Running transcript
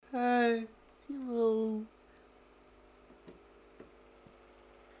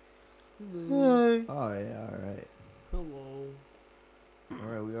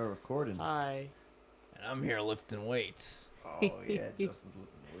I'm here lifting weights. Oh yeah, Justin's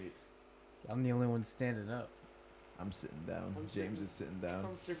lifting weights. I'm the only one standing up. I'm sitting down. I'm James is sitting down.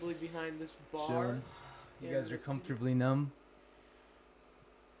 Comfortably behind this bar. Chilling. You Yeah, guys are this- comfortably numb.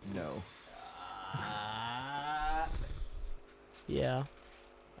 No. Yeah.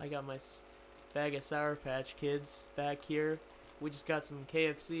 I got my bag of Sour Patch Kids back here. We just got some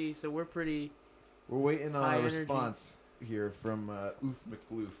KFC, so we're pretty... We're waiting on High a energy. response here from Oof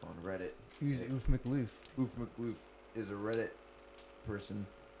McLoof on Reddit. Who's Oof McLoof? Oof McLoof is a Reddit person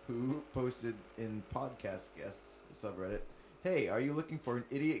who posted in podcast guests, the subreddit, "Hey, are you looking for an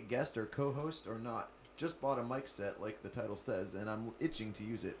idiot guest or co-host or not? Just bought a mic set like the title says, and I'm itching to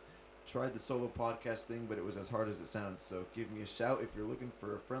use it. Tried the solo podcast thing, but it was as hard as it sounds, so give me a shout if you're looking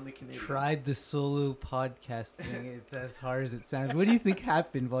for a friendly Canadian." Tried the solo podcast thing. It's as hard as it sounds. What do you think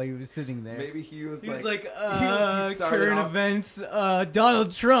happened while you were sitting there? Maybe he was He was like, like, he started current off- events,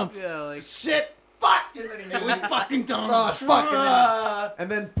 Donald Trump. Yeah, like... shit, fuck! And then he It was fucking Donald Oh, Trump. fucking and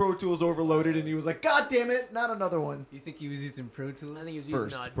then Pro Tools overloaded, and he was like, "God damn it, not another one." You think he was using Pro Tools? I think he was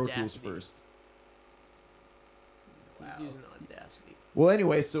First, using Pro Audacity. Tools first. He was using Audacity. Well,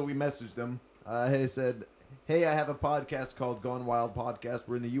 anyway, so we messaged him. He said, "Hey, I have a podcast called Gone Wild Podcast.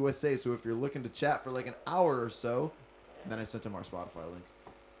 We're in the USA, so if you're looking to chat for like an hour or so," and then I sent him our Spotify link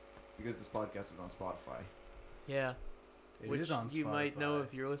because this podcast is on Spotify. Yeah. It Which is on you might know Spotify.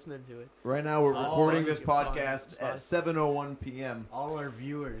 if you're listening to it. Right now, we're Oh, recording on- this podcast on at Spotify. 7:01 p.m. All our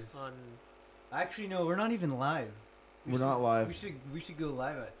viewers. On Actually, no, we're not even live. We're not live. We should go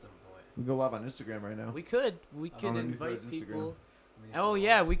live at some point. We go live on Instagram right now. we could On invite Threads Instagram. people. I mean, Oh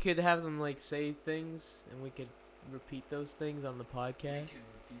yeah, we could have them like say things, and we could repeat those things on the podcast.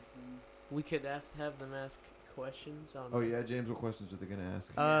 We could have them ask questions on. Oh yeah, James, what questions are they gonna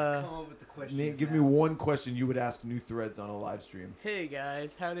ask? Come Uh, up with the questions. Give me now. one question you would ask New Threads on a live stream. Hey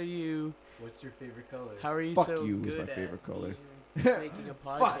guys, how are you What's your favorite color? so Fuck you is good my at favorite color. making a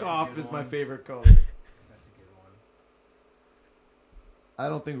podcast? Fuck off Good is my one. favorite color. That's a good one. I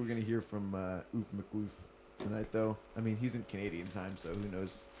don't think we're gonna hear from Oof McLoof tonight, though. I mean, he's in Canadian time, so who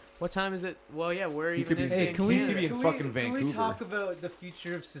knows? What time is it? Well, yeah, where He even could be- is Hey, he in can we, Canada. Canada? Could be in fucking Can we Vancouver. talk about the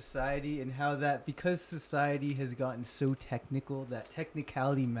future of society and how that because society has gotten so technical that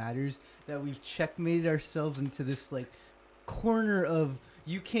technicality matters, that we've checkmated ourselves into this like corner of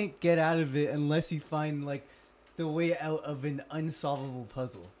you can't get out of it unless you find like the way out of an unsolvable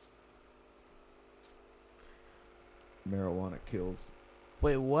puzzle. Marijuana kills.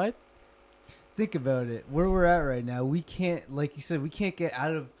 Wait, what? Think about it. Where we're at right now, we can't, like you said, we can't get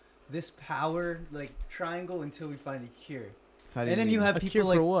out of this power like triangle until we find a cure. How do And then you mean? have A people cure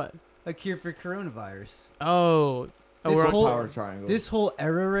like for what? a cure for coronavirus. Oh, This we're what whole- power triangle? This whole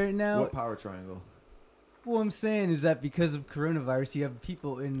era right now, what power triangle? what I'm saying is that because of coronavirus, you have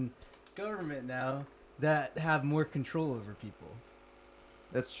people in government now that have more control over people.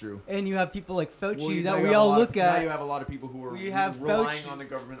 That's true. And you have people like Fauci Well, that now you we have a all lot look Now you at. have a lot of people who are We have relying Fauci. on the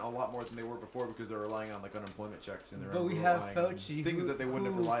government a lot more than they were before because they're relying on like unemployment checks and they're But we have relying on Fauci things who- that they wouldn't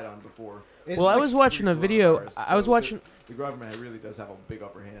have who relied on before. It's Well, I like- was watching a video. Coronavirus, I was so watching. The government really does have a big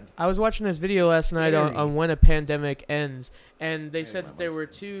upper hand. I was watching this video last night Scary. on when a pandemic ends, and they Hey, said my that there mic's were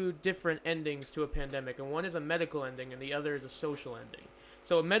dead. two different endings to a pandemic, and one is a medical ending, and the other is a social ending.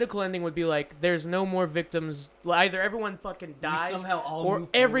 So a medical ending would be like, there's no more victims. Either everyone fucking we dies, somehow all or move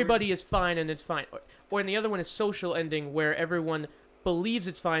everybody forward. is fine and it's fine. Or and the other one is social ending, where everyone believes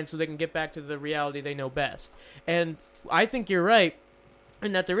it's fine, so they can get back to the reality they know best. And I think you're right,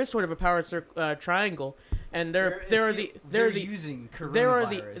 in that there is sort of a power triangle, and there are They're using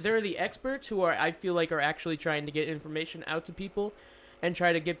coronavirus. there are the experts who are, I feel like, are actually trying to get information out to people and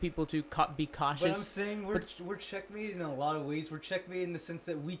try to get people to be But I'm cautious. saying we're checkmated in a lot of ways. We're checkmated in the sense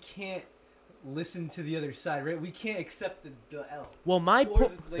that we can't listen to the other side, right? We can't accept the L. Well, my Or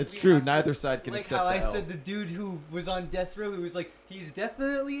point. like, It's we true. have to- Neither side can like accept how the I L. said the dude who was on death row, he was like, he's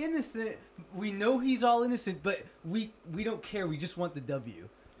definitely innocent. We know he's all innocent, but we don't care. We just want the W.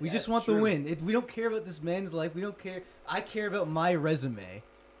 We Yeah, just it's want the true. win. We don't care about this man's life. We don't care. I care about my resume.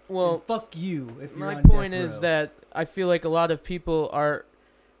 Well, And fuck you. If you're my on point death is row. that I feel like a lot of people are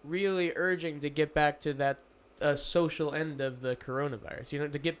really urging to get back to that social end of the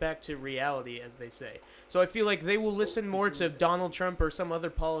coronavirus, to get back to reality, as they say. So I feel like they will listen more to Donald Trump or some other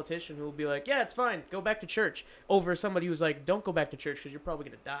politician who will be like, yeah, it's fine, go back to church, over somebody who's like, don't go back to church because you're probably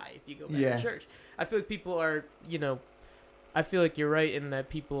going to die if you go back Yeah. to church. I feel like people are, I feel like you're right in that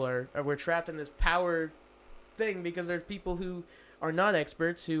people we're trapped in this power thing because there's people who are not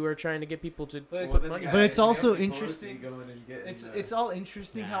experts who are trying to get people to But it's- put then money. the but guy it's also Nancy Pelosi interesting- going and getting, It's all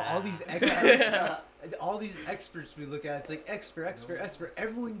interesting how all these Nah. experts, all these experts we look at, it's like expert.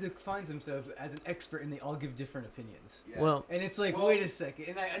 Everyone defines themselves as an expert, and they all give different opinions. yeah. Well, And it's like, Well- wait a second,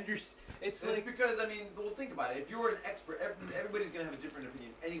 and I understand. It's It's like, because I mean, well, think about it. If you're an expert, everybody's gonna have a different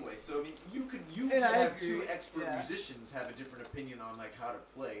opinion anyway. So I mean, you could And I have agree, two expert yeah. musicians have a different opinion on like how to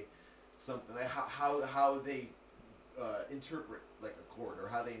play something, like how they interpret like a chord or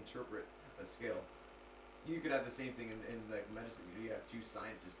how they interpret a scale. You could have the same thing in like medicine. You have two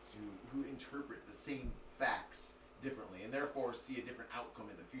scientists who interpret the same facts differently and therefore see a different outcome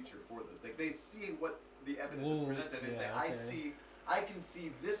in the future for the like they see what the evidence is Whoa, presented and they say yeah, okay. I can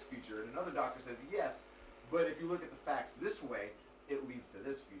see this future, and another doctor says yes, but if you look at the facts this way, it leads to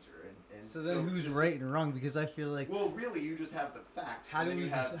this future. And so then who's it's right just- and wrong? Because I feel like, well, really, you just have the facts. How and do then we you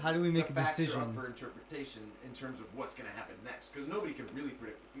dis- have how do we make the a facts are decision? up for interpretation in terms of what's going to happen next, because nobody can really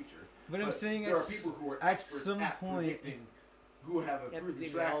predict the future. but I'm saying there are it's, people who are at experts some at point- predicting, who have a proven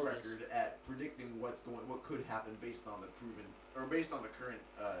track Epidemiologists. record at predicting what could happen based on the proven or based on the current.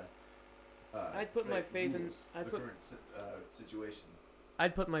 I'd put my faith in- rules, I'd the put- current situation.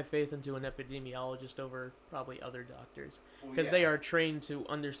 I'd put my faith into an epidemiologist over probably other doctors Well, because yeah. they are trained to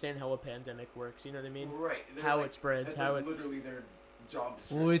understand how a pandemic works. You know what I mean? Right. They're How like- it spreads, That's how like it. literally their job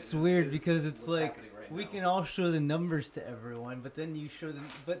description. well, it's is- weird is because it's what's like happening right we now. can all show the numbers to everyone, but then you show them.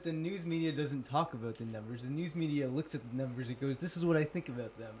 But the news media doesn't talk about the numbers. The news media looks at the numbers and goes, "This is what I think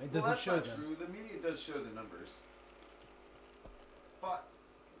about them." It Well, doesn't that's show not them. true. The media does show the numbers.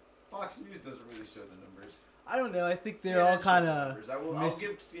 Fox News doesn't really show the numbers. I don't know. I think they're CNN all shows kind the of. numbers. I'll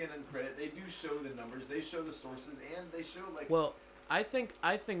give CNN credit. They do show the numbers. They show the sources, and they show like. Well, I think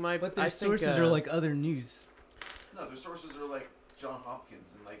my. But I their think, sources are like other news. No, their sources are like John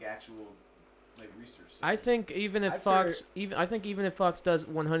Hopkins and like actual like research. I centers. think even if I've Fox, even if Fox does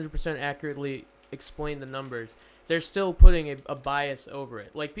 100% accurately explain the numbers, they're still putting a bias over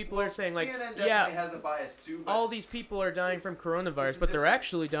it. Like people Well, are saying, like, CNN definitely yeah, has a bias too. But all these people are dying it's- from coronavirus, it's a but they're different-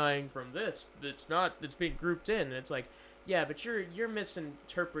 actually dying from this. It's not. It's being grouped in. And it's like, yeah, but you're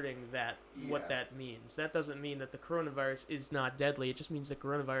misinterpreting that. What Yeah. that means. That doesn't mean that the coronavirus is not deadly. It just means the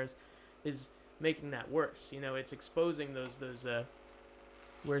coronavirus is making that worse. You know, it's exposing those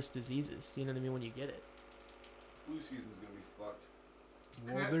worse diseases. You know what I mean when you get it. flu season's gonna be fucked.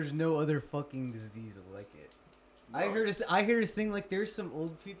 Well, there's no other fucking disease like it. I No, heard it's- I heard a thing like there's some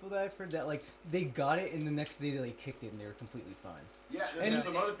old people that I've heard that like they got it and the next day they like kicked it and they were completely fine. Yeah, and and there's it's-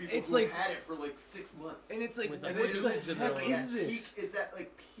 some other people it's who like- had it for like 6 months. And it's like, With, what like, then the chills in their heck like, lungs. is this? It's at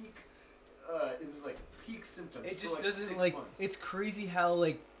like peak, in like peak symptoms. It for, just like, doesn't 6 like. months. It's crazy how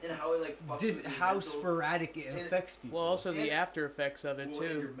like and how it like fucks with your how mental, sporadic it and- affects people. Well, also the And- after effects of it well, in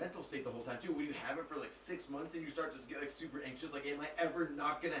too. your mental state the whole time too. When you have it for like 6 months and you start to get like super anxious, like, am I ever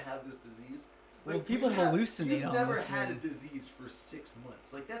not gonna have this disease? Well, Like, people you have- hallucinate You've on never this had a thing. disease for 6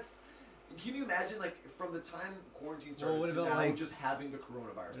 months. Like that's. Can you imagine like from the time quarantine Well, started what to about, now like- just having the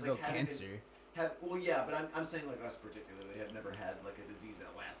coronavirus? What Like about having cancer? well, yeah, but I'm saying like us particularly have never had like a disease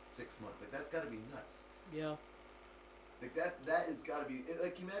that lasts 6 months. Like that's got to be nuts. Yeah. Like that has got to be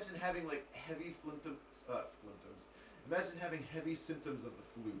like imagine having like heavy symptoms. Imagine having heavy symptoms of the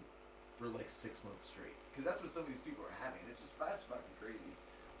flu for like 6 months straight. Because that's what some of these people are having. It's just that's fucking crazy.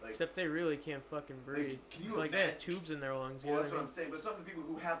 Like, Except they really can't fucking breathe. can you Like they have imagine- tubes in their lungs. You well, know that's what what I I'm saying. But some of the people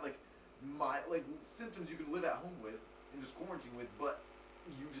who have like like symptoms you can live at home with and just quarantine with, but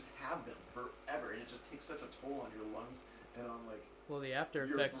you just have them forever, and it just takes such a toll on your lungs and on like mean? Well, the after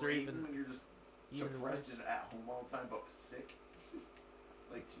your effects are brain even when you're just depressed worse. and at home all the time, but sick.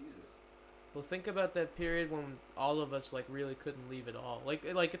 Like Jesus. Well, think about that period when all of us like really couldn't leave at all. Like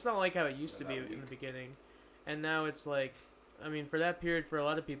it's not like how it used to Yeah, be that in the week. beginning, and now it's like, I mean, for that period, for a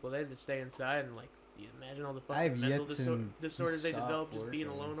lot of people, they had to stay inside and like, you imagine all the I have fucking mental yet to disorders they stop developed just being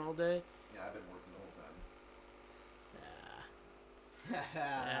working. alone all day. Yeah, I've been working the whole time.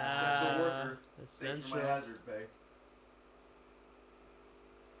 Ah, Essential worker. Thanks essential. for my hazard pay.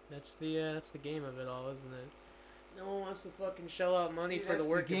 That's the game of it all, isn't it? No one wants to fucking shell out money See, for the that's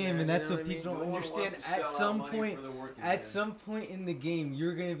working game, man, and that's you know what I mean? people No don't one understand. wants to At shell out some money point, for the working at man. some point in the game,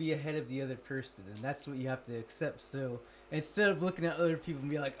 you're gonna be ahead of the other person, and that's what you have to accept. So instead of looking at other people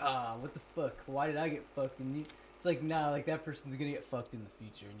and be like, what the fuck? Why did I get fucked? And you, it's like, nah, like that person's gonna get fucked in the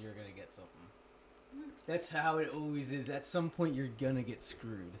future, and you're gonna get something. That's how it always is. At some point, you're gonna get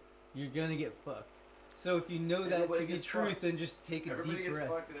screwed. You're gonna get fucked. So if you know that Everybody to be gets truth, fucked. then just take a Everybody deep gets breath.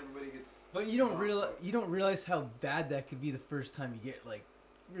 fucked and everybody gets. But you don't not realize fucked. how bad that could be the first time you get like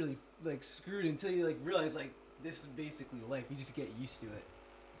really like screwed until you like realize like this is basically life. You just get used to it.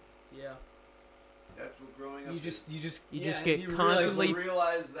 Yeah. That's what growing up You just just and get you constantly-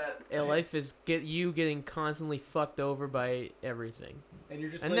 realize that. Life is getting constantly fucked over by everything. and you're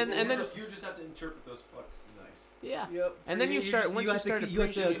just and like, then- you just have to interpret those fucks nice. Yeah. Yep. And then you start- once you have to- start have to You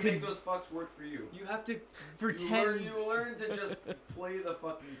appreciating- make those fucks work for you. You have to You pretend. learn to just play the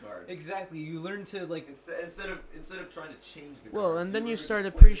fucking cards. Exactly. You learn to like. Instead of trying to change the cards. Well, and then you learn start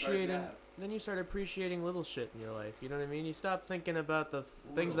to play the cards you appreciating. have. Then you start appreciating little shit in your life. You know what I mean? You stop thinking about the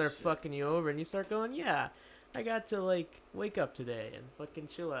things that are Little shit. fucking you over, and you start going, "Yeah, I got to like wake up today and fucking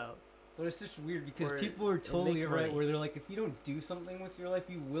chill out." But it's just weird because Or- people are and totally make right money. where they're like, if you don't do something with your life,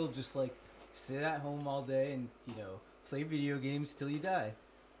 you will just like sit at home all day and play video games till you die.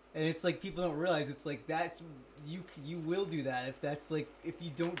 And it's like people don't realize it's like that's you will do that if that's like if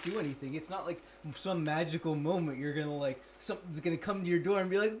you don't do anything. It's not like some magical moment you're gonna like something's gonna come to your door and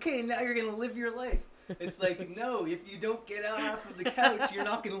be like, okay, now you're gonna live your life. It's like no, if you don't get out off of the couch, you're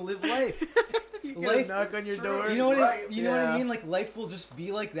not gonna live life. You Life- knock on your It's door. true. You know what Right. you know what I Yeah. mean? Like life will just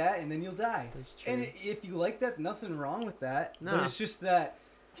be like that, and then you'll die. That's true. And if you like that, nothing wrong with that. No. But it's just that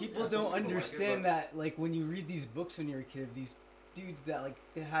people Yeah, some don't people like it, understand but- that. Like when you read these books when you're a kid, these dudes that like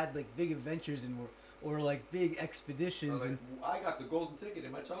they had like big adventures and or like big expeditions. And, I got the golden ticket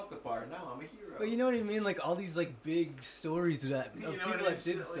in my chocolate bar. Now I'm a hero. but you know what I mean? Like all these like big stories that You of know people what I mean? that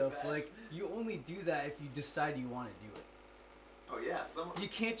did Shit like stuff. that. Like you only do that if you decide you want to do it. Oh yeah, some. You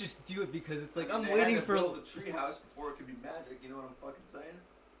can't just do it because it's like I mean, I'm they had waiting to for. build a treehouse before it could be magic. You know what I'm fucking saying?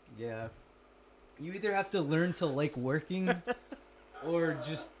 Yeah. You either have to learn to like working or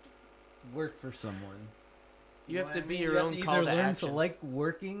just work for someone. You have know to what I be mean? your You have own to call either to learn action. to like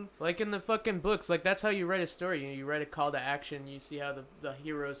working. Like in the fucking books, like that's how you write a story. You write a call to action. You see how the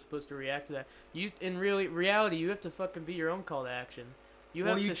hero is supposed to react to that. You in reality, you have to fucking be your own call to action. You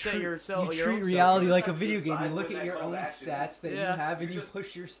have to set yourself. You your treat own reality You just like a have to video game. decide You look when at that your call own to action stats is. that Yeah. you have and You you just-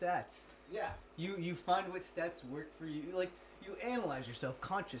 push your stats. Yeah. You find what stats work for you. Like you analyze yourself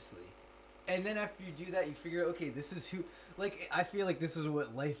consciously. And then after you do that, you figure out, okay, this is who. Like I feel like this is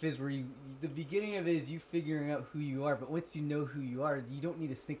what life is, where the beginning of it is you figuring out who you are. But once you know who you are, you don't need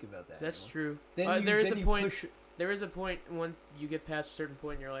to think about that. That's anymore. true. Then There is then a you point. push- There is a point when you get past a certain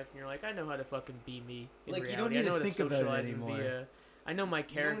point in your life, and you're like, I know how to fucking be me in Like, you reality. don't need I know to how think to about it socialize and be anymore. a. I know my you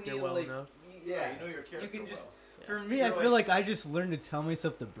don't character need to, well like, enough. Yeah, you know your character. You can just. Yeah. For me, You're I feel like- like I just learned to tell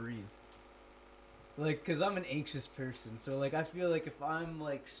myself to breathe. Like, cause I'm an anxious person, so like I feel like if I'm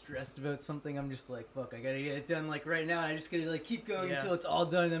like stressed about something, I'm just like, fuck, I gotta get it done like right now. I just gotta like keep going Yeah. until it's all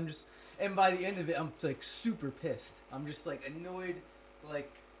done. And by the end of it, I'm like super pissed. I'm just like annoyed,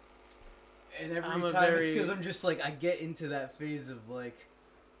 like. And every I'm a time it's very- because I'm just like I get into that phase of like,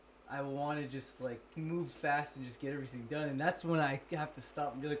 I want to just like move fast and just get everything done, and that's when I have to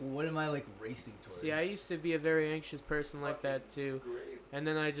stop and be like, well, what am I like racing towards? See, I used to be a very anxious person like that too. Great. And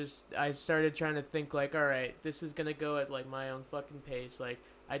then I started trying to think like, all right, this is gonna go at like my own fucking pace. Like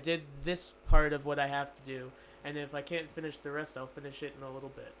I did this part of what I have to do, and if I can't finish the rest, I'll finish it in a little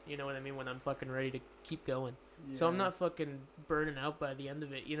bit. You know what I mean? When I'm fucking ready to keep going. So I'm Yeah. not fucking burning out by the end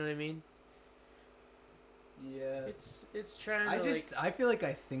of it. You know what I mean? Yeah. It's trying to I feel like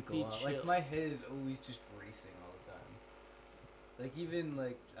I think a be lot. chill. Like my head is always just racing all the time. Like even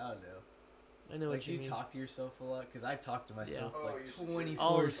like I don't know. I know Like what you you mean. talk to yourself a lot because I talk to myself Oh, like you should.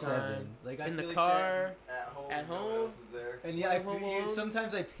 24/7. time. Like I In the feel like car. At home. At no one home. else is there. that- and yeah, When I'm home alone.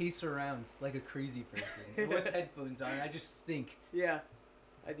 sometimes I pace around like a crazy person with headphones on. I just think. Yeah,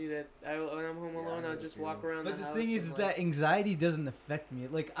 I do that. When I'm home Yeah, I alone, know I'll the just feeling. walk around But the the house. thing is and, that anxiety doesn't affect me.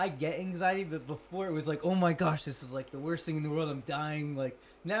 Like I get anxiety, but before it was like, oh my gosh, this is like the worst thing in the world. I'm dying. Like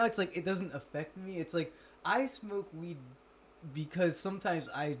now it's like it doesn't affect me. It's like I smoke weed because sometimes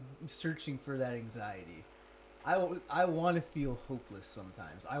I'm searching for that anxiety. I want to feel hopeless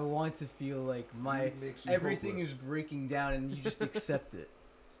sometimes. I want to feel like my Weed makes you everything hopeless. is breaking down and you just accept it.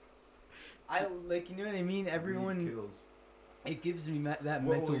 I like you know what I mean. Weed Everyone, kills. it gives me that What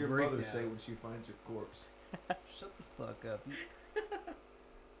mental will your breakdown. mother say when she finds your corpse? Shut the fuck up.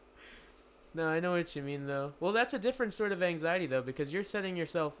 No, I know what you mean though. Well, that's a different sort of anxiety though, because you're setting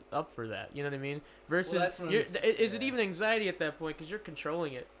yourself up for that. You know what I mean? Versus, that's what I'm you're, s- is it yeah. even anxiety at that point? Because you're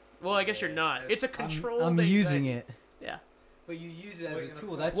controlling it. Well, I guess you're Yeah, not. It's a controlled. I'm using anxiety. it. Yeah. But you use it as Like a in a tool.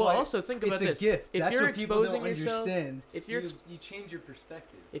 film. That's Well, why also think about it's a this. gift. If That's you're what people don't exposing yourself- understand. If you're you change your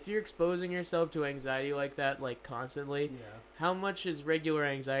perspective. If you're exposing yourself to anxiety like that, like constantly, Yeah. how much is regular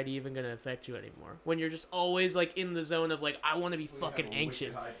anxiety even gonna affect you anymore? When you're just always like in the zone of like, I want to be Well, you fucking have a wicked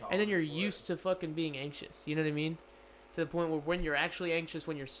anxious, high and then you're tolerance for it. used to fucking being anxious. You know what I mean? To the point where when you're actually anxious,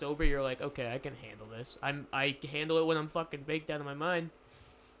 when you're sober, you're like, okay, I can handle this. I handle it when I'm fucking baked out of my mind.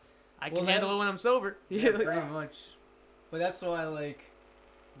 I can Well, handle that- it when I'm sober. Yeah, like- pretty much. But that's why, like,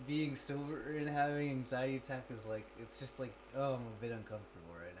 being sober and having anxiety attack is like it's just like I'm a bit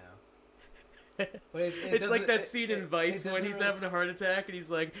uncomfortable right now. But it It's like doesn't- that scene in Vice when doesn't he's really- having a heart attack and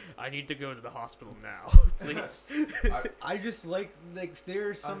he's like, "I need to go to the hospital now, please." I just like there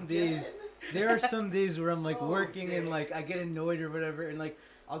are some Again? days there are some days where I'm like Oh, working and dick. like I get annoyed or whatever and like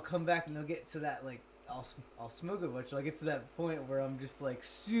I'll come back and I'll get to that like I'll smoke a bunch. I'll get to that point where I'm just like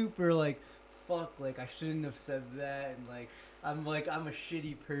super like fuck like I shouldn't have said that and like I'm a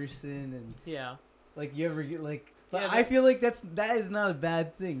shitty person and Yeah. like you ever get like but Yeah, I but- feel like that is not a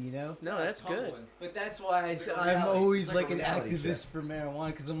bad thing, you know? No, that's good. Humbling. But that's why It's like a I'm reality- always it's like like a an reality activist check. for marijuana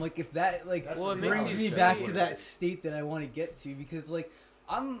because I'm like if that like That's Well, what it brings makes me you back say to it. that state that I want to get to because like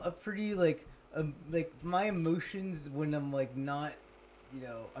I'm a pretty like my emotions when I'm like not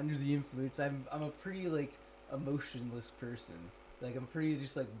under the influence I'm a pretty like emotionless person, like I'm pretty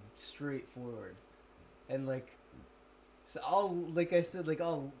just like straightforward and like so I'll like I said like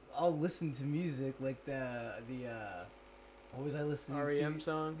I'll listen to music like the what was I listening REM to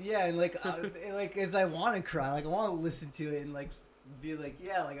song. yeah, and like, like as I want to cry, like I want to listen to it and like be like,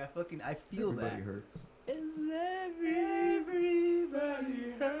 yeah, like I feel Everybody that. hurts. Is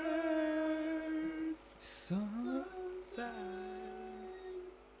everybody hurts Sometimes.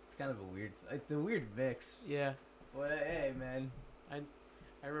 It's kind of it's a weird mix. Yeah, But hey, man,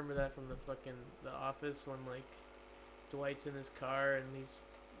 I remember that from The Office when like Dwight's in his car and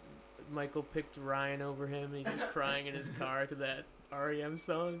Michael picked Ryan over him and he's just crying in his car to that REM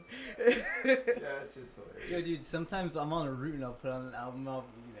song. Yeah, it's hilarious. yo, dude, sometimes I'm on a route and I'll put on an album,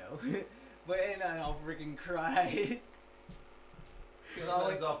 but and I'll freaking cry. 'Cause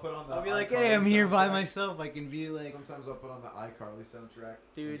Sometimes I'll put on the I'll be like, iCarly hey, I'm here by soundtrack. myself. I can be like, Sometimes I'll put on the iCarly soundtrack.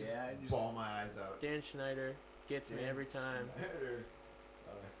 Dude, and yeah, just just- bawl my eyes out. Dan Schneider gets me every time. Schneider.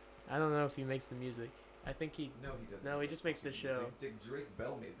 I don't know if he makes the music. I think he No, he doesn't. No, he make just makes the fucking show. music. Drake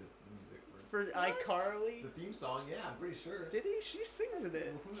Bell made this music for for iCarly. the theme song. Yeah, I'm pretty sure. Did he? She sings in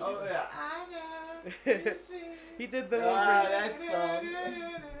it. Oh She's- yeah. I know. He did the Ah, one. that song.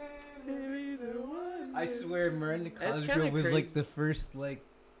 I swear, Miranda That's Cosgrove kinda was like crazy. the first like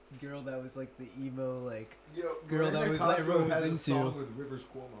girl that was like the emo like Yo, Girl that Miranda was Cosgrove everyone was has a into. song with Rivers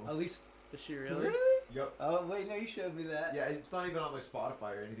Cuomo. at least. Does she really? Yep. Oh wait, no, you showed me that. Yeah, it's not even on like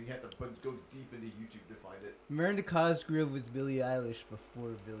Spotify or anything. You have to go deep into YouTube to find it. Miranda Cosgrove was Billie Eilish before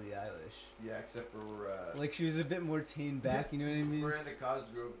Billie Eilish. Yeah, except for Like she was a bit more tamed back. You know what I mean? Miranda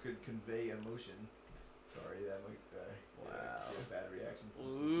Cosgrove could convey emotion. Sorry, that might Wow. get a bad reaction. From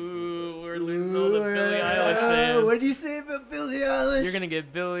some Ooh, we're losing all the Billie Eilish What fans. do you say about Billie Eilish? You're gonna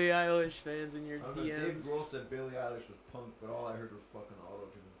get Billie Eilish fans in your people. I don't know, Dave DMs. Grohl said Billie Eilish was punk, but all I heard was fucking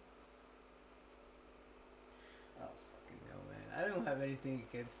auto-tune. Oh fucking hell, man! I don't have anything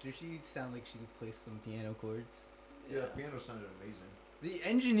against her. She sounded like she could play some piano chords. Yeah, the piano sounded amazing. The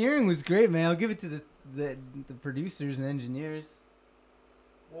engineering was great, man. I'll give it to the producers and engineers.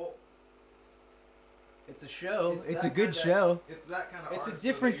 Well, It's a show. It's a that good kinda- show. It's that kind of It's a art, so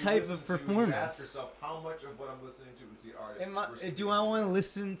different that you type listen of to, You performance. ask yourself, how much of what I'm listening to is the artist? versus Do the I want to engineer?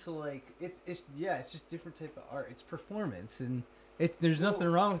 listen to like it's yeah, it's just different type of art. It's performance and there's Well, nothing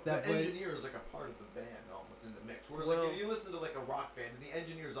wrong with that. The But engineer is like a part of the band almost in the mix. Whereas Well- like if you listen to like a rock band, the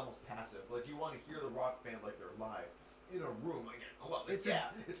engineer is almost passive. Like you want to hear the rock band like they're live in a room, like in a club. Like, It's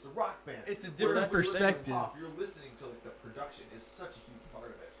a- it's the rock band. it's a Whereas different when you listen to perspective. pop, you're listening to like the production is such a huge part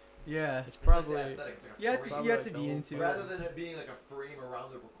of it. yeah, It's It's probably like the aesthetic. It's like a you have frame. to Probably you have like to the be whole into thing. it. Rather than it being like a frame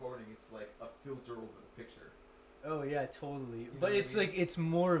around the recording, it's like a filter over the picture. Oh yeah, totally. know But what I it's mean? like it's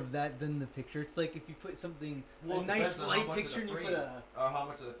more of that than the picture. It's like if you put something Well, a it nice depends on how light much of picture the and you frame, put a how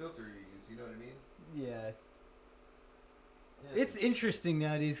much of the filter you use. You know what I mean? yeah. Yeah, It's interesting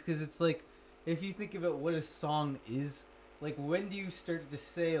nowadays because it's like if you think about what a song is, like when do you start to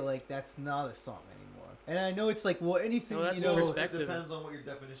say like that's not a song anymore? And I know it's like well anything No, that's you know. a It perspective. depends on what your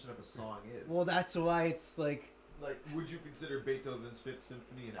definition of a song is. Well, that's why it's like like, would you consider Beethoven's Fifth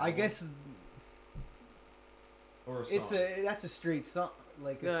Symphony an I album? guess Or a song? that's a straight song.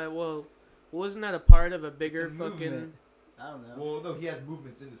 Like Yeah, well, wasn't that a part of a it's bigger a fucking? movement. I don't know. Well, no, he has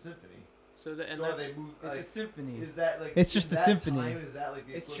movements in the symphony. So that and so are that's they move, it's like, a symphony. is that like It's in just a that symphony. Time, is that like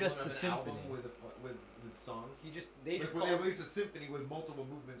the It's equivalent just of a an album symphony. with songs? You just they Like just when call they it, release a symphony with multiple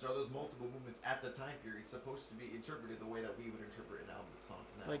movements, are those multiple movements at the time period supposed to be interpreted the way that we would interpret an album with songs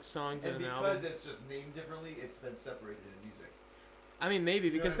now? like songs and in an because album. it's just named differently, it's been separated in music. I mean, maybe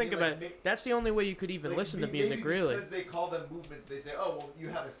You know because what I think mean? about Like, it. That's the only way you could even Like, listen to maybe music, really. Because they call them movements, they say, oh, well, you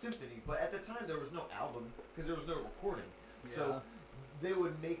have a symphony. But at the time, there was no album because there was no recording. So they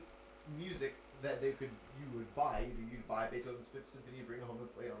would make music that you would buy. You'd buy Beethoven's Fifth Symphony, bring it home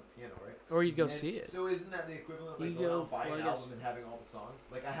and play it on the piano, right? Or you go And see it. So isn't that the equivalent of You like going out and go, buying well, an I guess- album and having all the songs?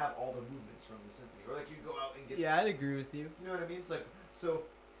 Like I have all the movements from the symphony, or like you go out and get. Yeah, I'd agree with you. You know what I mean? It's like so.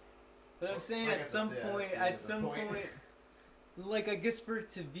 But I'm Well, saying I at guess some that's- yeah, point, that's the at end of the some point. point, like I guess for it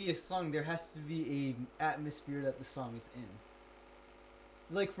to be a song, there has to be a atmosphere that the song is in.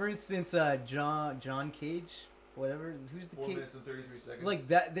 Like for instance, John Cage, whatever. Who's the 4 Cage? minutes and 33 seconds. Like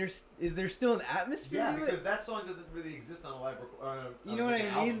that. Is there still an atmosphere? Yeah, to it? because that song doesn't really exist on a live You know what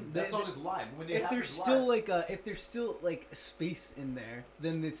I mean? That song is live. When it if happens there's still live, if there's still like space in there,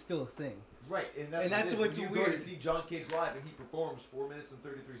 then it's still a thing. right, and that's, and what that's it is. what's when you go weird. to see John Cage live and he performs 4 minutes and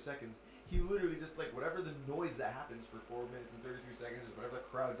 33 seconds. He literally just like whatever the noise that happens for 4 minutes and 33 seconds is whatever the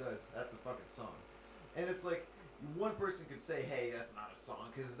crowd does. That's the fucking song, and it's like one person could say, "Hey, that's not a song,"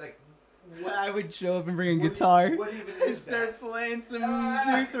 because like. I would show up and bring a What guitar What even and is start that? playing some Ah!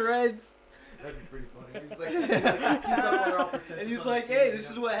 new threads. That'd be pretty funny. He's up there all pretentious And he's on the like, stage, "Hey, you this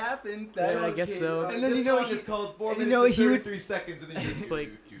know? is what happened." Yeah, That I guess so. And then this you know song he- is called 4 and you minutes know and he would- 33 seconds, and then you just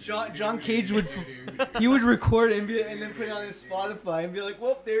Like, John Cage would he would record and then put it on his Spotify and be like,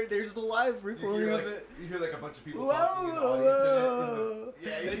 "Well, there's the live recording of it." You hear like a bunch of people Whoa, talking in the audience. whoa. And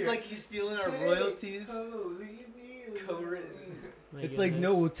yeah, you It's hear, like he's stealing our "Hey, royalties. oh, leave me alone." Co-written. My It's like, no,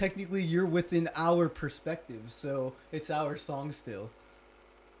 goodness. well, technically you're within our perspective, so it's our song still.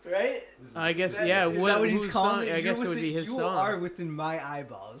 Right? This is- I guess, Is that- yeah. is What, that what he's whose calling song? it? I You're guess it would within- be his you song. are within my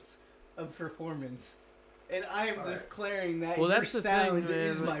eyeballs of performance. And I am Alright. declaring that Well, your that's the sound thing,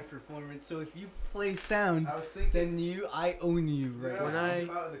 is man. my performance. So if you play sound, I was thinking. then I own you You know right what When I was now. thinking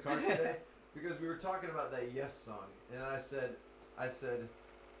about in the car today? Because we were talking about that Yes song, and I said,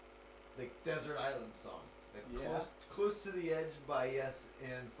 like Desert Island song. Like Yeah. close to the Edge by Yes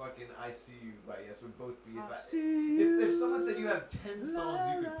and fucking I See You by Yes would both be. If someone said you have 10 songs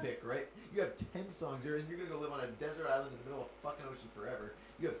you could pick, right? You have 10 songs here, and you're gonna go live on a desert island in the middle of a fucking ocean forever.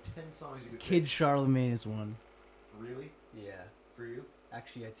 You have 10 songs you could Kid Charlemagne is one. pick. Really? Yeah. For you?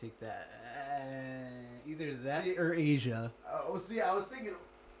 Actually, I take that. Either that See- or Asia. See, I was thinking,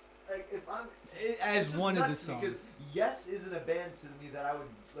 like, if I'm. As it's just one of the nuts to me, songs. Because Yes isn't a band to me that I would,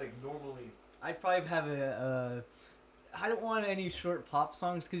 like, normally. I'd probably have I don't want any short pop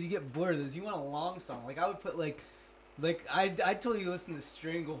songs because you get bored of those. You want a long song. Like I would put like I told you to listen to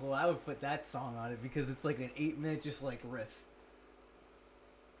Stranglehold. I would put that song on it because it's like an 8-minute just like riff.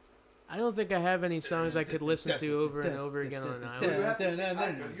 I don't think I have any songs I could listen to over and over again on an But island. you have to,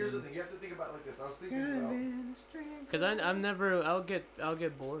 dun. here's the thing, you have to think about it like this. I was thinking about. Because I'm never. I'll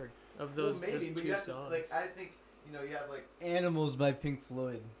get bored of those, well, maybe, those but two you have songs. to, like, I think, you know, you have, like, Animals by Pink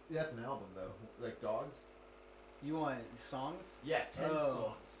Floyd. that's an album, though. Like, Dogs. You want songs? Yeah, 10 Oh.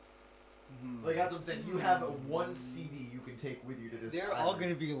 songs. Mhm. Like, that's what I'm saying. You have a one CD you can take with you to this They're island. all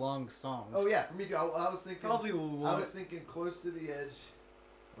gonna be long songs. Oh, yeah, for me, too. I was thinking. Probably I one. was thinking Close to the Edge.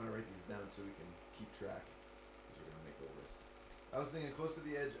 I'm gonna write these down so we can keep track. Because we're gonna make a list. I was thinking Close to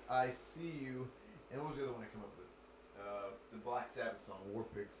the Edge, I See You, and what was the other one I came up with? The Black Sabbath song, War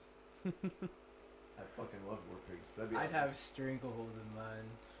Pigs. I fucking love War Pigs. That'd be I'd awesome. have Stranglehold in mind.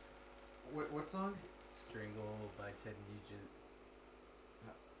 What song? Stranglehold by Ted Nugent.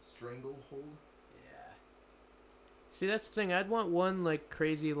 Stranglehold? Yeah. See, that's the thing. I'd want one like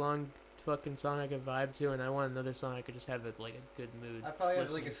crazy long fucking song I could vibe to, and I want another song I could just have like a good mood. I'd probably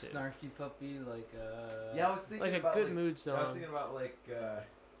have like a listening to. snarky puppy, like Yeah, I was thinking Like a about good like, mood I was song. thinking about like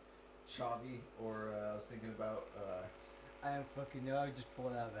Chavi, or I was thinking about I don't fucking know. I would just pull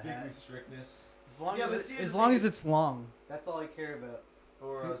it out of a hat. Bigly Strictness, As long Yeah, but as see, it, here's as the long thing as is- it's long. That's all I care about.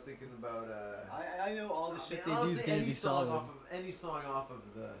 or I was thinking about I know all the I shit mean, they do is honestly, gonna any be song solid. off of any song off of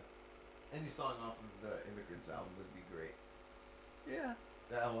the Immigrants album would be great. Yeah.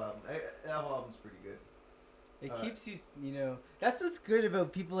 That whole album's pretty good. It Uh, keeps you, you know. That's what's good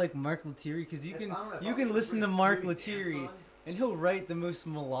about people like Mark Lettieri, because you If- can I don't know, if you I'm can gonna listen to bring a Mark Steely Dan Lettieri, song, and he'll write the most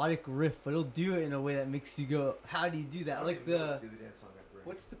melodic riff, but he'll do it in a way that makes you go, "How do you do I that?" don't Like even know what the Steely Dan song I'd bring.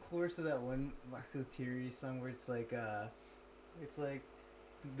 what's the chorus of that one Mark Lettieri song where it's like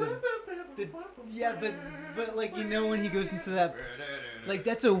yeah, but like you know when he goes into that, like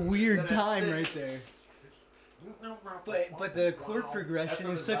that's a weird time right there. But the chord progression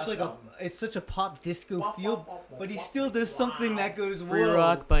is such like it's such a pop disco feel, but he still does something that goes Free whoa.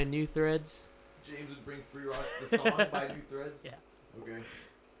 Rock by New Threads. James would bring Free Rock, the song by New Threads. Yeah. Okay.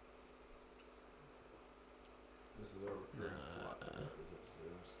 This is our recurring plot for this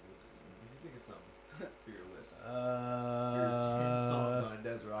episode. You think of something for your list. Your 10 songs on a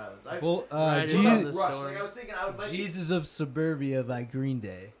desert island. Well, Riders Rush, on the Rush. Storm. Like I was thinking, I would might Jesus of Suburbia by Green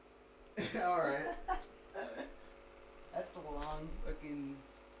Day. All right. That's a long fucking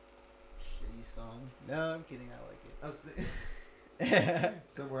shitty song. No, I'm kidding. I like I was it.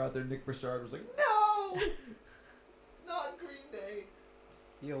 somewhere out there, Nick Burchard was like, "No, not Green Day."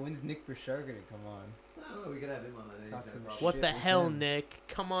 Yo, when's Nick Burchard gonna come on? I don't know. We could have him on that Talk anytime. some probably. What shit the with hell, him. Nick?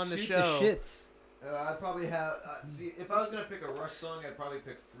 Come on the Shoot show. the shits. I'd probably have. See, if I was gonna pick a Rush song, I'd probably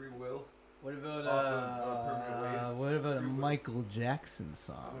pick "Free Will." What about Off of, Permanent Waves. what about a Free Will's- Michael Jackson I'm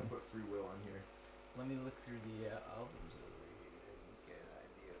song? gonna put "Free Will" on here. Let me look through the albums over here and get an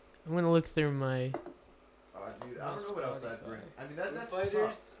idea. I'm gonna look through my. Dude, I don't know what else I'd bring. I mean, that's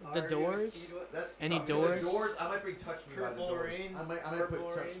Fighters, tough. The Doors? That's Any tough. Doors? The Doors. I might bring "Touch Me" by the Purple Doors. Rain. I might Purple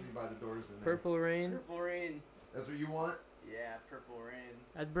put "Touch Rain. Me" by the Doors in there. Purple Rain. Purple Rain. That's what you want. Yeah, Purple Rain.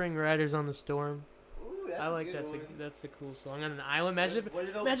 I'd bring Riders on the Storm. Ooh, that's I like a good that's one. that's a cool song on an island. Imagine if What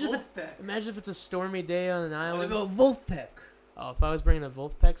about imagine if Wolfpack? imagine if it's a stormy day on an What island. about Wolfpack? Oh, if I was bringing a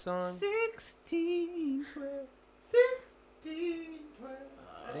Wolfpack song. 16, 12. 16, 12.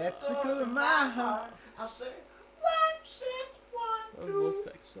 That's the good of my heart. I'll say What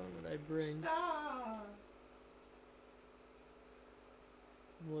Wolfpack song would I bring? star.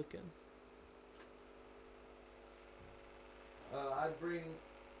 I'm looking. I'd bring.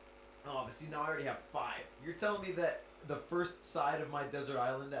 Oh, but see, now I already have 5. You're telling me that the first side of my Desert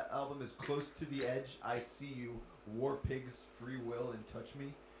Island album is Close to the Edge, I See You, War Pigs, Free Will, and Touch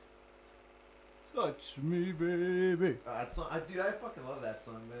Me. Touch me, baby. That song, dude, I fucking love that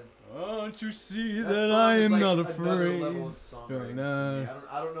song, man. Don't you see That that, song I is am like not another afraid? level of songwriting to me. Nah.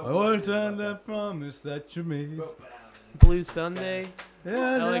 I don't know. I what it want is to about that song. promise that you made. Blue Sunday. Yeah,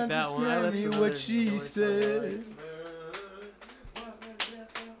 I like now that just one. tell That's me another what she noise said.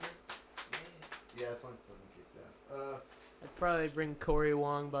 Yeah, that song fucking kicks ass. I'd probably bring Cory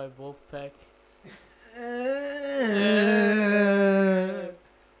Wong by Wolfpack.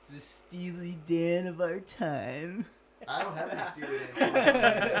 The Steely Dan of our time. I don't have any Steely Dan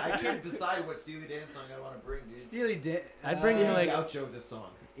songs. I can't decide what Steely Dan song I want to bring, dude. Steely Dan. I'd bring you, Bring like- Gaucho this song.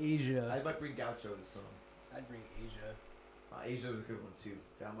 Asia. I might bring Gaucho this song. I'd bring Asia. Asia was a good one too.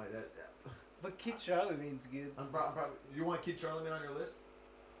 That might that. But Kid Charlemagne's good. I'm probably. You want Kid Charlemagne on your list?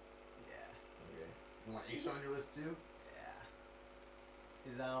 Yeah. Okay. You want Asia on your list too?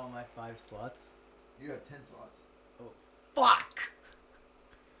 Yeah. Is that on my 5 slots? You have 10 slots. Fuck!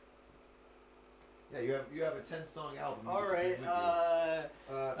 Yeah, you have a 10-song album. you can Alright, pick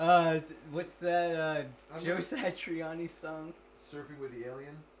with you. what's that, I'm Joe gonna- Satriani song? Surfing with the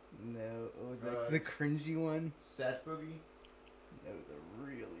Alien, No, Uh, the cringy one? Satch Boogie. No, the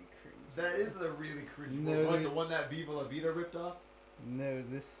really cringy That one. is a really cringe No, one. Like the there's- one that Viva La Vida ripped off. No,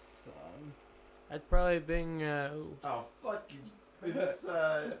 this song. I'd probably bring. Oh fuck you! Is this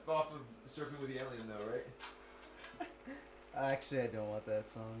off of Surfing with the Alien though, right? Actually, I don't want that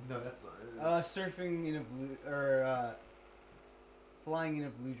song. No, that's not. Surfing in a blue, or, Flying in a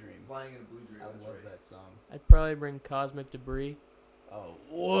Blue Dream. Flying in a Blue Dream. I That's love right. that song. I'd probably bring Cosmic Debris. Oh,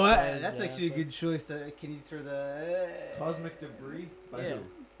 what? By That's actually a Zappa. good choice. Can you throw the... Cosmic Debris. By Yeah. who?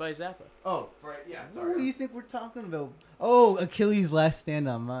 By Zappa. Oh, right. Yeah. What Sorry. do you think we're talking about? Oh, Achilles' Last Stand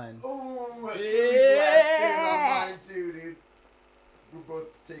on Mine. Oh, Yeah. Achilles last stand on mine too, dude. We're both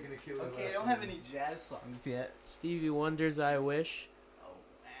taking Achilles. Okay, I last don't have stand. any jazz songs yet. Stevie Wonder's I Wish.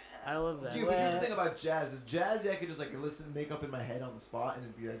 I love that. Dude, but here's the thing about jazz is jazz. I could just like listen, make up in my head on the spot, and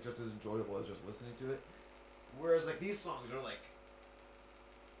it'd be like just as enjoyable as just listening to it. Whereas like these songs are like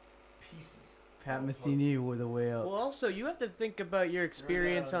pieces. Pat Metheny with a way up. Well, also you have to think about your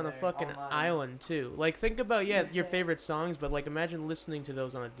experience down on a there, fucking on mine. island too. Like think about your favorite songs, but like imagine listening to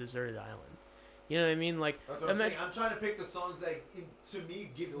those on a deserted island. You know what I mean? Like That's what I'm imagine saying. I'm trying to pick the songs that, to me,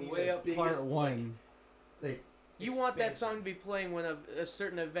 give me Way the Up biggest Part 1. Like you want that expansion. song to be playing when a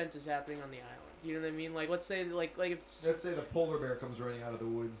certain event is happening on the island. You know what I mean? Like let's say like if it's, Let's say the polar bear comes running out of the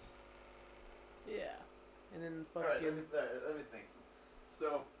woods. yeah, and then All fucking right, let me think.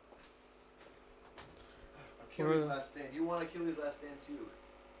 So, Achilles' Last Stand. You want Achilles' Last Stand too?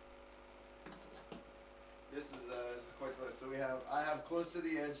 This is quite the list. So I have Close to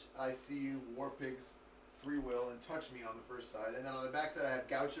the Edge, I See You, War Pigs, Free Will, and Touch Me on the first side, and then on the back side I have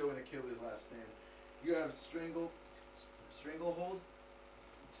Gaucho and Achilles' Last Stand. You have Stranglehold,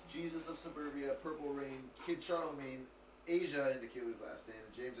 Jesus of Suburbia, Purple Rain, Kid Charlemagne, Asia, and Achilles' Last Stand.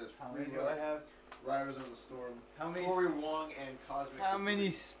 James has How Free many do Will, I have? Riders on the Storm, How many? Cory Wong, and Cosmic. How Debris. many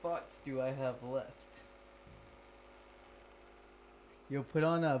spots do I have left? Yo, put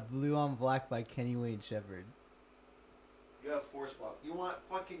on a Blue on Black by Kenny Wayne Shepherd. You have 4 spots. You want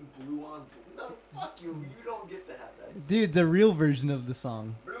fucking Blue on Blue? No, fuck you. You don't get to have that. Dude, the real version of the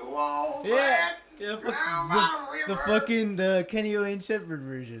song. Blue on Yeah, Black. yeah, The the Kenny Wayne Shepherd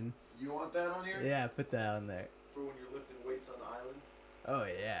version. You want that on here? Yeah, put that on there. For when you're lifting weights on the island? Oh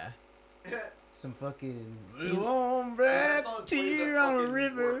yeah. Some fucking You- warm That breath, song plays at tear on a fucking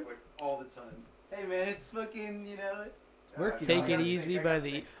river. work, like, all the time. Hey man, it's fucking, it's working. Take on It gotta Easy think, I by gotta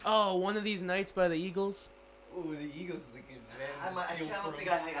the. think. Oh, One of These Nights by the Eagles. Oh, the Eagles is a good band. I don't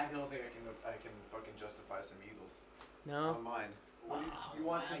think I can fucking justify some Eagles No. on mine. What do Wow, you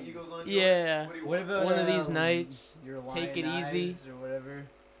want some nice. Eagles on yours? Yeah. What do you What want? about One of These Nights, Your Take It Lion Easy. Eyes or whatever.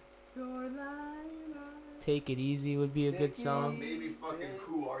 Your Lion Eyes. Take It Easy would be a good Take It song. Maybe fucking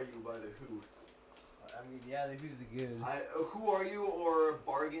Who Are You by the Who. I mean, yeah, the Who's good. Who Are You or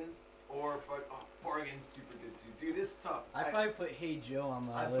Bargain or Bargain's super good too, dude. It's tough. I'd probably put Hey Joe on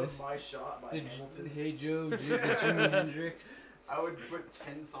my I list. put My Shot by The Hamilton. Hey Joe, the Jimi Hendrix. I would put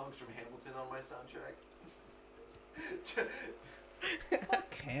 10 songs from Hamilton on my soundtrack.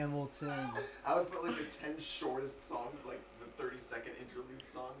 Fuck Hamilton. I would put like the 10 shortest songs, like the 30-second interlude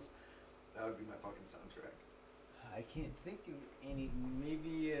songs. That would be my fucking soundtrack. I can't think of any.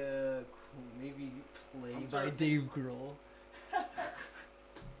 Maybe Play I'm by trying to Dave Grohl.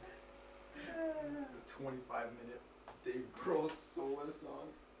 The 25-minute Dave Grohl solo song.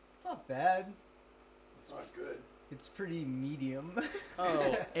 It's not bad. It's not good. It's pretty medium.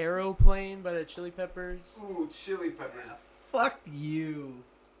 Oh, Aeroplane by the Chili Peppers. Ooh, Chili Peppers. Fuck you.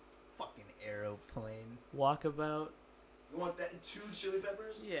 Fucking Aeroplane. Walkabout. You want that in 2 Chili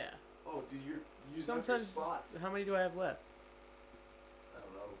Peppers? Yeah. Oh, dude, you're using up your Sometimes. spots. How many do I have left? I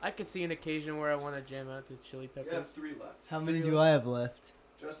don't know. I could see an occasion where I want to jam out to Chili You have Peppers. 3 left. How many Three do I have left?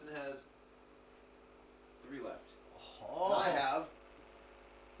 Justin has 3 left. Oh. And I have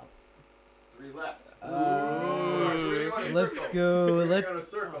 3 left. Ooh. So we're gonna go in a Let's circle. go. We're gonna Let's go in a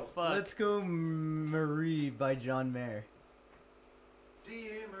circle. Fuck. let's go. Marie by John Mayer.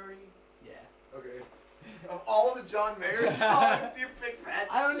 Dear Marie. Yeah. Okay. Of all the John Mayer songs, you pick that.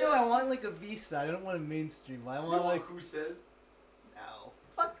 I don't know. shit? I want like a B side. I don't want a mainstream. I You want want like Who Says? no.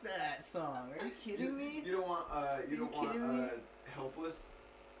 Fuck that song. Are you kidding me? You don't want. You you don't want. kidding me? Helpless.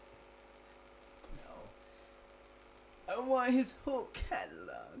 No. I want his whole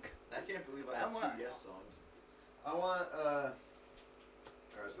catalog. I can't believe I I have want- 2 Yes songs. I want. Alright,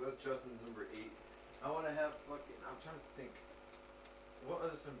 so that's Justin's number 8. I want to have fucking. I'm trying to think. What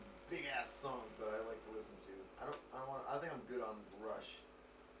are some big ass songs that I like to listen to? I think I'm good on Rush.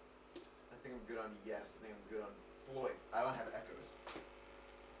 I think I'm good on Yes. I think I'm good on Floyd. I don't have Echoes.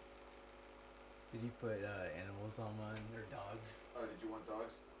 Did you put animals on mine or dogs? Oh, did you want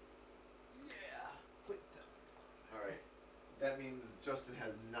Dogs? Yeah. Put dogs. Alright. That means Justin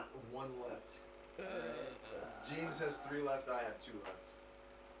has not 1 left. James has 3 left. I have 2 left.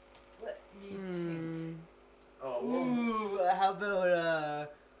 Let me think. Hmm. Oh, well, Ooh, how about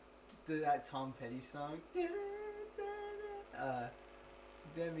that Tom Petty song?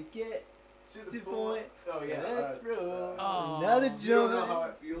 Let me get to to the the point. point. Oh yeah. Let's roll. Oh. Another You don't know Joe. how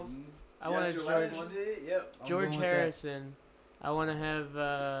it feels. I Yeah, want it's to your last George. one? Yep. I'm George going with that. Harrison. I want to have.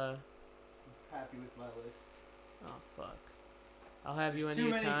 I'm happy with my list. Oh fuck. I'll have you There's too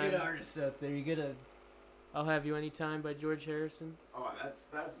many anytime. good artists out there. You gotta. I'll have you anytime by George Harrison. Oh, that's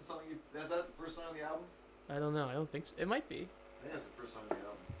the song. Is that the first song on the album? I don't know. I don't think so. It might be. I think that's the first song on the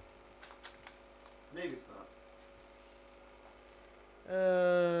album. Maybe it's not. Did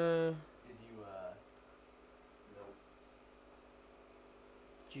you No.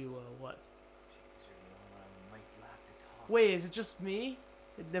 Did you what? Jeez, you're the only one I might laugh to talk. Wait, is it just me?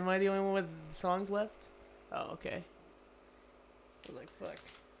 Am I the only one with songs left? Oh, okay. I was like, fuck.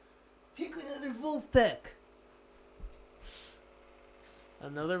 Pick another Wolfpack.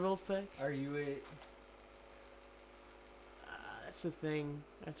 Another Wolfpack? Are you a? That's the thing.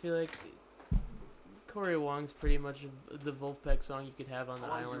 I feel like Corey Wong's pretty much the Wolfpack song you could have on the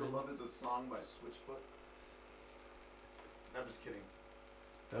All I island. Hear Love is a song by Switchfoot. I'm just kidding.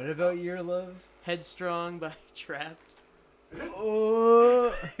 What That's about your love? Headstrong by Trapped.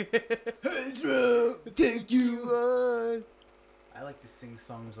 Oh, take you on. I like to sing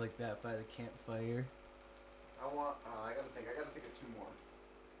songs like that by the campfire. I want. I gotta think. I gotta think of 2 more.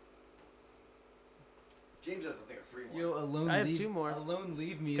 James has to think of 3 more. Yo, alone. I have leave, 2 more. Alone,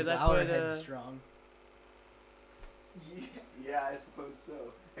 leave me 'Cause is I our put, headstrong. Yeah, I suppose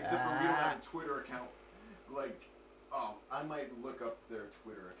so. Except for we don't have a Twitter account. Like, oh, I might look up their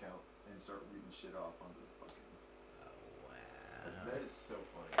Twitter account and start reading shit off on the fucking. Oh, wow. That is so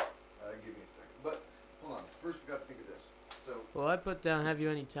funny. Give me a second. But hold on. First, we gotta think of this. So Well, I put down Have You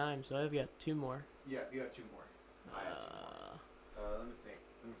Any Time, so I've got 2 more. yeah, you have 2 more. I have 2 more. Let me think.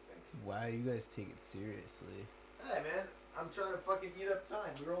 Wow, you guys take it seriously. Hey man, I'm trying to fucking eat up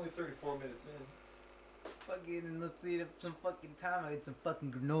time. We were only 34 minutes in. Fucking, let's eat up some fucking time. I got some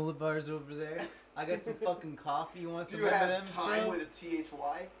fucking granola bars over there. I got some fucking coffee. You want Do some you have M&Ms, time bro? with a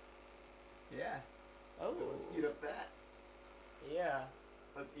THY? Yeah. Oh. Let's eat up that. Yeah.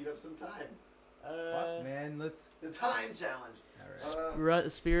 Let's eat up some time. Fuck, man. Let's. The time challenge. All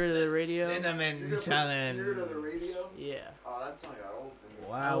Spirit of the Radio. Cinnamon You're gonna put challenge. Spirit of the Radio? Yeah. Oh, that song got old for me. I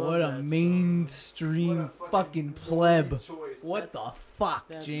Wow, love what a that song. mainstream What a fucking normie pleb. choice. What That's- the fuck,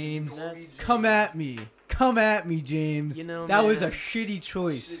 that's- James? that's- Come at me. Come at me, James. You know, that was a man. shitty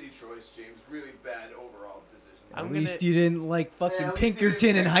choice. Shitty choice, James. Really bad overall decision. I'm At gonna- least you didn't like fucking Yeah, at least you Pinkerton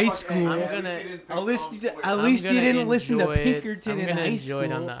didn't in pick high fucking- school. I'm yeah, gonna- at least you didn't pick At least Tom you, Sawyer. at least you I'm gonna didn't listen to enjoy it. Pinkerton I'm in gonna high enjoy it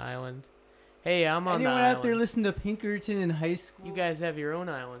school. on the island. Hey, I'm on Anyone the out there island. listen to Pinkerton in high school? You guys have your own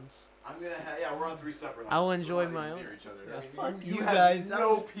islands. I'm gonna yeah, we're on 3 separate I'll islands. enjoy We're not my even own. near each other. Yeah, I mean, fuck you you have guys.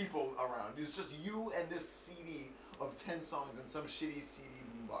 no people around. It's just you and this CD of 10 songs and some shitty CD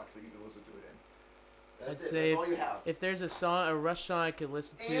boombox that you can listen to it in. That's I'd it. say That's all you have. If there's a Rush song I could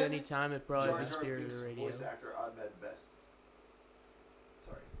listen to And anytime, it'd probably Jar be Jar Spirit of Binks' the Radio. voice actor Ahmed Best.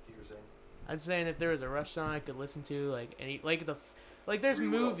 Sorry, keep your saying. I'd saying if there was a Rush song I could listen to, there's Free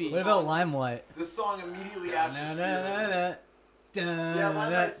Will. movies. What about Limelight? The song immediately after Spirit of the Radio. Yeah, Yeah,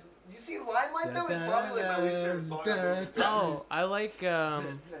 Limelight's. You see, Limelight though is probably like my least favorite song. Oh, I like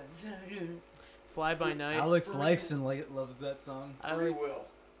Fly By Night. Alex Lifeson loves that song. I Free like- Will. is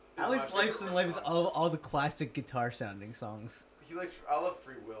Alex my favorite Lifeson Rush loves song. all the classic guitar sounding songs. He likes. I love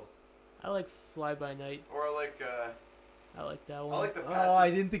Free Will, I like Fly By Night. or I like. I like that I one. like the passage. Oh, I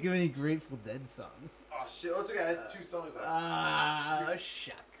didn't think of any Grateful Dead songs. Oh shit! It's okay. I have 2 songs left. Ah,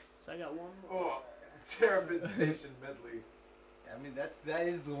 shucks. So I got one more. Oh, Terrapin Station medley, I mean, that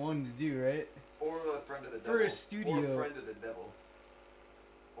is the one to do, right? or a friend of the For devil, a studio. or friend of the devil,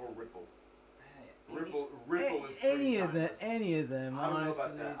 or Ripple. Ripple is any pretty of them. timeless. Any of them. I don't know honestly.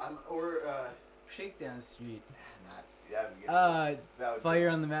 about that. Or Shakedown Street. that's that would get that would Fire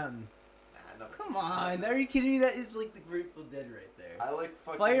get- on the Mountain. Nah, nothing. Come on, are you kidding me? That is like the Grateful Dead right there. I like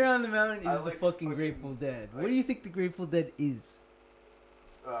fucking Fire on the Mountain I is the like fucking fucking, Grateful Dead. What like- do you think the Grateful Dead is?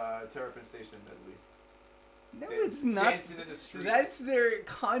 Terrapin Station medley. No, Dan- it's not. Dancing in the streets. That's their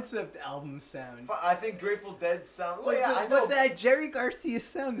concept album sound. I think Grateful Dead sound. Like, yeah, I know. but that Jerry Garcia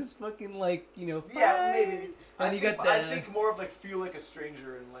sound is fucking like, Yeah, fine. maybe. And you got I the- think more of like Feel Like a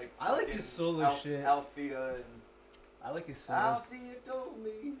Stranger and like. I like fucking his solo shit. Althea and. I like his solos. Althea told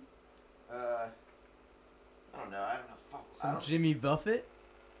me. I don't know. Fuck. I Some don't, Jimmy Buffett.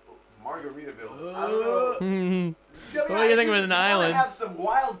 Margaritaville. I don't know. Hmm. I mean, What do you think of an You island? want to have some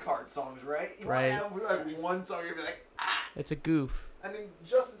wild card songs, right? You Right. want to have like one song you're like, ah. It's a goof. I mean,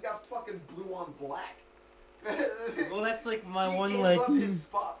 Justin's got fucking Blue on Black. Well, that's like my he one gave like. up his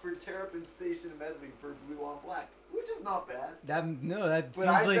spot for Terrapin Station medley for Blue on Black, which is not bad. That But seems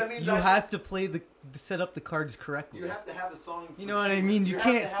that like means you I have to play set up the cards correctly. You have to have a song. You know what I mean? You have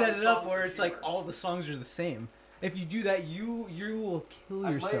can't to have set a it up song where for it's like humor. all the songs are the same. If you do that, you will kill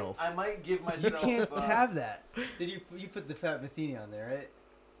yourself. I might give You myself. can't have that. Did you put the Fat Matheny on there, right?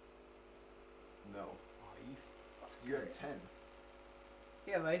 No, Oh, you have 10.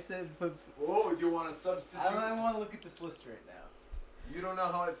 Yeah, but I said put. Oh, do you want to substitute? I want to look at this list right now. You don't know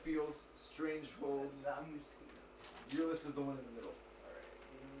how it feels. Strange hold. I'm just Your list is the one in the middle.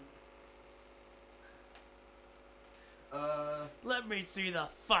 Alright. Let me see the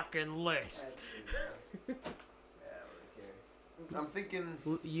fucking list. I'm thinking.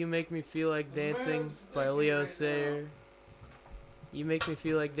 You Make Me Feel Like Dancing man's by thinking Leo right Sayer. You Make Me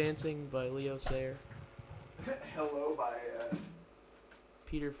Feel Like Dancing by Leo Sayer. Hello by.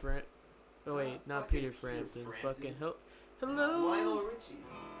 Peter Fran. Oh wait, not Fucking Peter Peter Frampton. Frampton. Fucking Hello. Lionel Richie.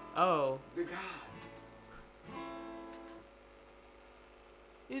 Oh, The God.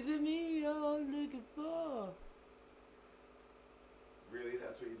 is it me you're looking for? Really?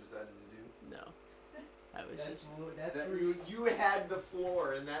 That's what you decided to do? No, I was just. that's That where you had the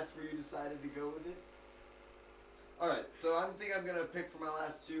floor, and that's where you decided to go with it. All right, so I think I'm gonna pick for my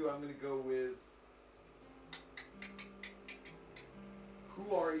last 2. I'm gonna go with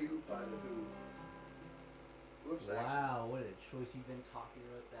 "Who Are You" by the Who. Whoops, Wow, what a choice! You've been talking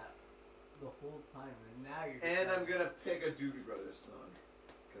about that the whole time, and now you're. And I'm gonna pick a Doobie Brothers song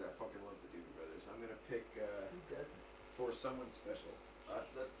because I fucking love the Doobie Brothers. I'm gonna pick Who doesn't? "For Someone Special."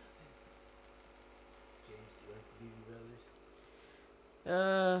 That's James, do you like the Doobie Brothers?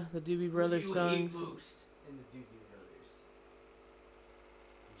 The Doobie Brothers Who do you hate songs. most in the Doobie Brothers?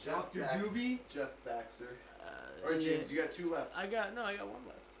 Jeff Dr. Doobie? Jeff Baxter. Uh, All right, yeah. James, you got 2 left. I got one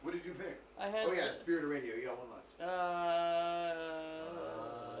left. What did you pick? I had. Oh yeah, Spirit of Radio. You got 1 left.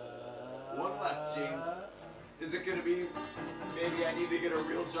 One left, James. Is it gonna be "Maybe I Need to Get a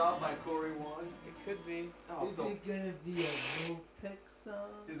Real Job" by Corey Wan? It could be. Oh, Is don't- it gonna be a Wolfpack song?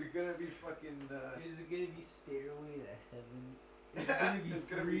 Is it gonna be fucking? Is it gonna be Stairway to Heaven? It's gonna be It's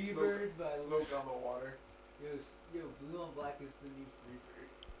gonna be Freebird by smoke on the water. Yo, Blue on Black is the new Freebird.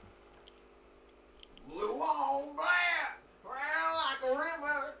 Blue on black, round like a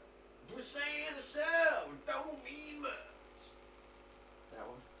river. Percent of self don't mean much. That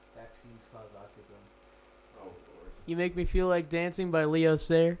one? Vaccines cause autism. Oh lord. You Make Me Feel Like Dancing by Leo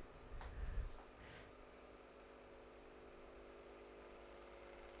Sayer.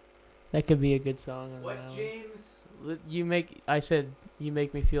 That could be a good song on What, that one. James? I said You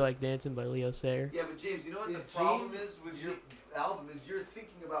Make Me Feel Like Dancing by Leo Sayer. Yeah, but James, you know what Is the problem James- is with your album is you're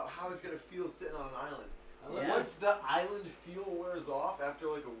thinking about how it's gonna feel sitting on an island. Yeah. Once the island feel wears off after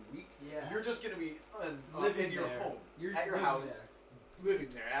like a week, Yeah. you're just gonna be Living in your there. home, You're at just your living house, living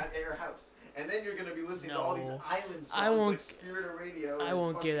there at your house, and then you're gonna be listening to all these No. island songs I won't- like Spirit of Radio. I and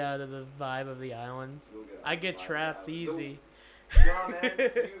won't get fucking- out of the vibe of the island. You'll get out I of get the vibe of trapped the island. easy. No, man.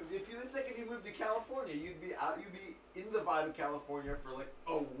 It's like if you moved to California, you'd be in the vibe of California for like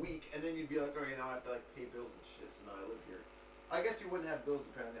a week, and then you'd be like, okay, now I have to like pay bills and shit, so now I live here. I guess you wouldn't have bills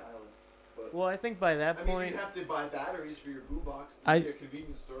depending on the island, but Well, I think by that I mean, point, you'd have to buy batteries for your boombox. I- There'd be a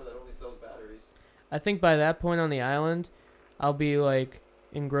convenience store that only sells batteries. I think by that point on the island, I'll be like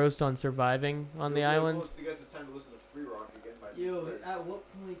engrossed on surviving on the You'll be like, island. well, I guess it's time to listen to Free Rock again by Yo, Prince. at what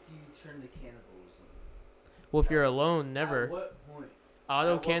point do you turn to cannibalism? Well, if you're alone, At never. what point?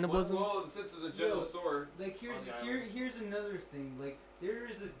 Auto cannibalism. Well, since there's a general Yo, store. Like here's On the here island. here's another thing. Like there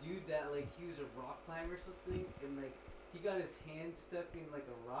is a dude that like he was a rock climber or something, and like he got his hand stuck in like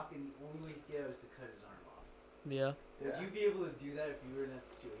a rock, and the only way he could get out was to cut his arm off. Yeah. Would Yeah. you be able to do that if you were in that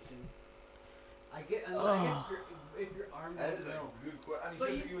situation? I guess if your arm That is is a no. good question. I mean, But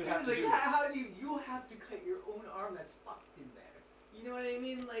here's what you would dude, have to like, do. how do you have to cut your own arm that's fucked in there? You know what I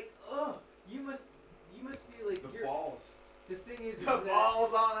mean? Like, you must be like The you're. balls. The thing is The that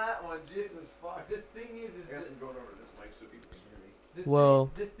balls on that one. Jesus fuck. the thing is I guess that I'm going over this mic so people can hear me.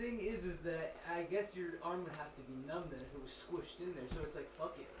 the thing is that I guess your arm would have to be numb then if it was squished in there. So it's like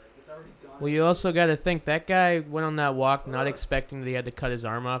fuck it, like it's already gone. Well, you also got to think that guy went on that walk not expecting that he had to cut his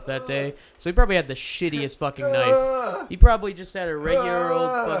arm off that day, so he probably had the shittiest fucking knife. He probably just had a regular old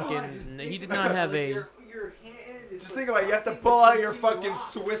fucking. He did not have a. Your hand is Just like think about it. You have to fucking pull out your between fucking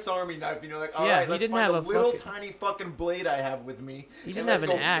rocks. Swiss Army knife. You know, like, all Yeah, right, he let's didn't find have a a little fucking- tiny fucking blade I have with me. He and didn't let's have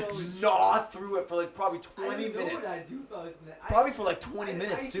an go axe. Gnaw through it for like probably I 20 don't know minutes. what I'd do if I was in that. Probably for like 20 I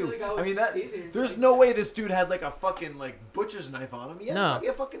minutes feel too. like I would I mean just that. stay there and There's like- no way this dude had like a fucking like butcher's knife on him. He had No, probably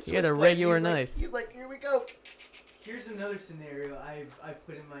a fucking he had Swiss a blade. regular He's like- knife. He's like, here we go. Here's another scenario I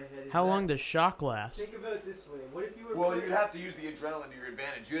put in my head. Is How that- long does shock last? Think about it this way. What if you were? Well, put- you'd have to use the adrenaline to your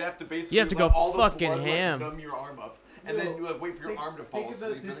advantage. You'd have to basically You have to let go all the fucking blood, like, ham. numb your arm up, and then you like wait for your arm to fall Think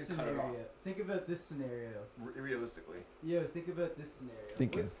asleep about and this then cut it off. scenario. Think about this scenario. Realistically. Yo, think about this scenario.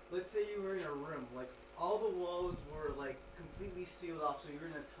 Thinking. Let's say you were in a room, like all the walls were like completely sealed off, so you're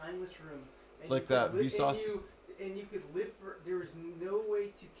in a timeless room. And Like you could that li- Vsauce? And you could live for. There was no way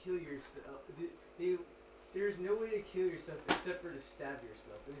to kill yourself. There's no way to kill yourself except for to stab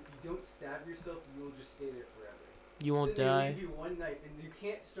yourself. And if you don't stab yourself, you will just stay there forever. You won't so die. They leave you one knife, and you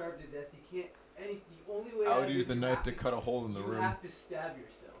can't starve to death. You can't. The only way I out would is use the you knife have to cut a hole in the you room. have to stab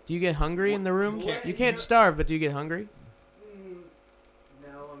yourself. Do you get hungry in the room? What? You can't starve, but do you get hungry?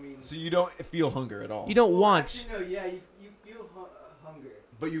 No, I mean. So you don't feel hunger at all. You don't Well, want. Actually, no, yeah, you feel hunger,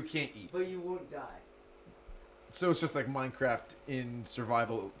 But you can't eat. but you won't die. So it's just like Minecraft in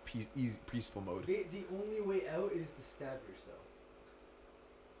survival peaceful mode. The only way out is to stab yourself.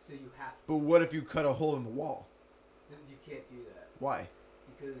 So you have to. But what if you cut a hole in the wall? Then you can't do that Why?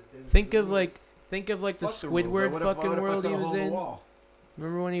 because there's Think of rules. like the Fuck the rules. Squidward What if- fucking what if I world cut he a was hole in the in. wall?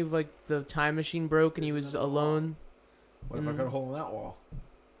 Remember when he like the time machine broke and he There's was another wall. alone? What if I cut a hole in that wall?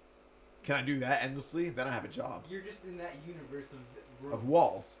 Can I do that endlessly? Then I have a job. You're just in that universe of room. Of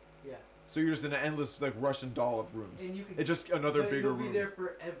walls. Yeah. So you're just in an endless like Russian doll of rooms. And you can. It's just another but bigger you'll be room. there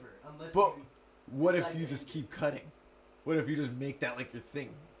forever unless But- you. What if decide you to just end keep cutting? What if you just make that like your thing?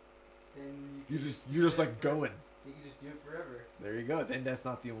 Then You can just do you're just that like forever. going. You can just do it forever. There you go. Then that's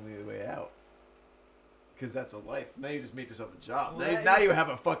not the only way out. Because that's a life. Now you just made yourself a job. Well, now that now is- you have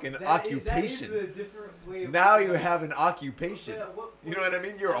a fucking occupation. That is a different way of. Now you have an occupation. But at what You know point- what I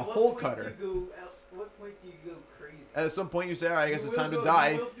mean? You're a at what hole point cutter. At what point do you go crazy? At some point you say, all right, I guess You it's will time to go- die.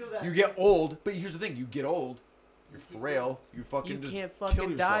 You, will feel that You get old, but here's the thing: you get old, you're You keep frail, you fucking You just can't kill fucking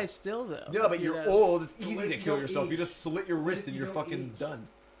yourself. die still though. Yeah, but If you're that- old. It's But easy what to if you kill don't yourself. You age? just slit your What wrist if and you you're don't fucking age? done.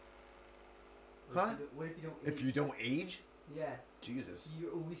 What Huh? What if you don't? If age? you don't age, Yeah. Jesus.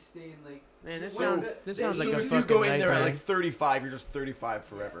 You always stay in like. Man, this Well, sounds that- this that- sounds so like a if fucking you go in there at nightmare. like 35, you're just 35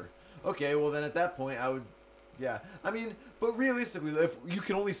 forever. Yes. Okay, well then at that point I would, yeah. I mean, but realistically, if you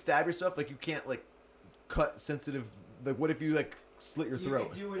can only stab yourself, like you can't like cut sensitive. Like what if you like slit your You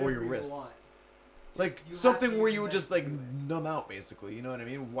throat can do or whatever your you wrists. want. Like you have something to where use you would that just like anyway. numb out, basically. You know what I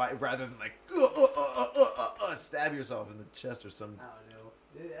mean? Why rather than like stab yourself in the chest or some. I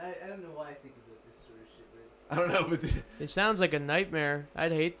don't know. I don't know why I think about this sort of shit, but it's. I don't know, but It sounds like a nightmare.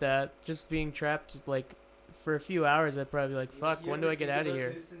 I'd hate that. Just being trapped like for a few hours. I'd probably be like, fuck. You When do ever I get think out of about here?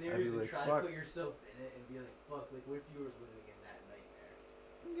 those scenarios I'd be and like, try fuck. to put yourself in it and be like, fuck. Like, what if you were living in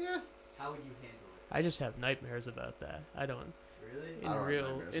that nightmare? yeah. How would you handle it? I just have nightmares about that. I don't. Really? In I don't real-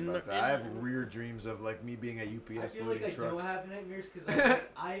 have nightmares in about the- that. I in- have weird dreams of like me being at I UPS feel like loading I trucks. don't have nightmares because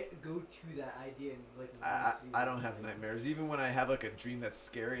I go to that idea and like. I wanna see I what don't it's have like. nightmares. Even when I have like a dream that's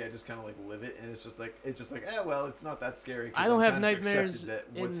scary, I just kind of like live it, and it's just like well, it's not that scary. 'Cause I don't I've have kind of accepted nightmares that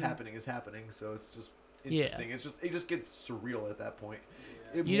what's in- happening is happening, so it's just Yeah. interesting. It just gets surreal at that point.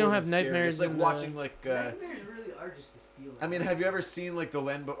 Yeah. It You more don't than have scary. nightmares It's like in watching like. Nightmares really are just a feeling. I mean, have you ever seen like the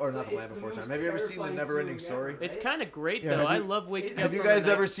Land or not But the it's Land the Before Time? most Have you ever seen the terrifying Never-Ending feeling Story? ever. It's Right? kind of great Yeah, though. have I you- love waking up. Have you from guys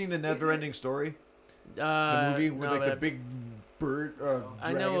a ever night- seen the Never-Ending Story? The movie with no, like the but big bird.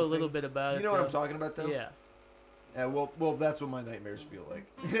 I know dragon a little thing? bit about it. You know what I'm though. talking about, though. Yeah. Well, that's what my nightmares feel like.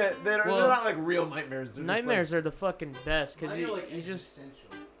 they're Well, not like real nightmares. They're Nightmares are the fucking best because Mine are, you, like, you just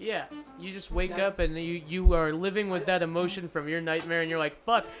existential. you just wake That's- up and you are living with that emotion from your nightmare and you're like,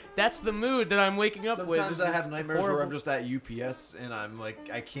 fuck, that's the mood that I'm waking up with. Sometimes This I is have nightmares where horrible. I'm just at UPS and I'm like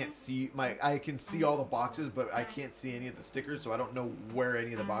I can't see I can see all the boxes but I can't see any of the stickers, so I don't know where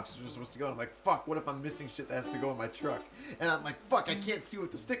any of the boxes are supposed to go. And I'm like, fuck, what if I'm missing shit that has to go in my truck? And I'm like, fuck, I can't see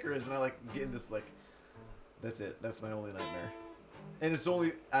what the sticker is, and I like get in this like that's it. That's my only nightmare. And it's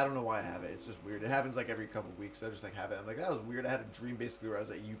only I don't know why I have it. It's just weird. It happens like every couple weeks. I just like have it. I'm like, that was weird. I had a dream basically where I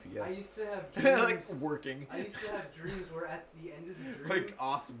was at I UPS. used to have dreams. like working. I used to have dreams where at the end of the dream, Like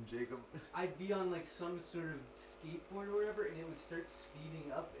awesome, Jacob. I'd be on like some sort of skateboard or whatever, and it would start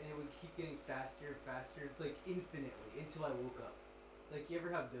speeding up, and it would keep getting faster and faster, like infinitely until I woke up. Like, you ever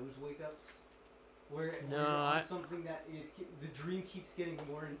have those wake ups? Where No, you're on I- something that the dream keeps getting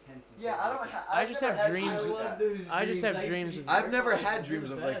more intense. And Yeah, shit I like don't. that. I just have dreams I with love that. those. I just have used to dreams be with- I've never terrified. had dreams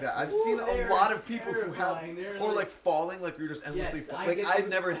the of like best, that. I've Ooh, seen a they're lot of people who have, terrifying. They're or like falling, like you're just endlessly. Yes, Like get I the-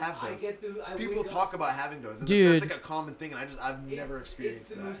 never have I those. get the. I People wake up- talk about having those, and Dude. that's like a common thing, and I've never It's experienced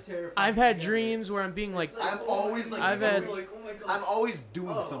the that. most terrifying. I've had thing ever. dreams where I'm being like, It's I'm oh always, my like, God, I've had- you're like, oh my God. I'm always doing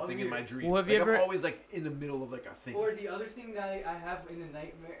Oh, something I'm in my here. dreams. Well, have like, you ever- I'm always like in the middle of like a thing. Or the other thing that I have in the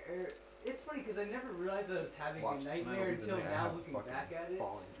nightmare. It's funny because I never realized I was having Watch, a tonight nightmare will be the until night I now have a looking fucking back at it.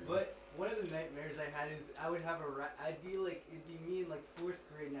 falling dream. But one of the nightmares I had is I would have I'd be like, it'd be me in like 4th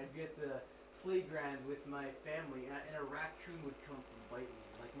grade, and I'd be at the playground with my family, and a raccoon would come and bite me.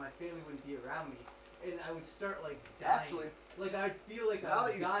 Like, my family wouldn't be around me, and I would start like dying. Actually, like I'd feel like I now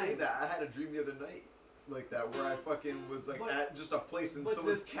was that you dying. say that, I had a dream the other night like that where I fucking was like But- at just a place and but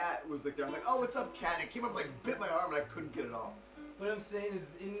someone's the- cat was like there. I'm like, oh, what's up, cat? And it came up like bit my arm and I couldn't get it off. What I'm saying is,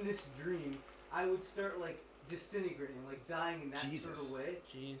 in this dream, I would start like disintegrating, like dying in that sort Jesus. of way.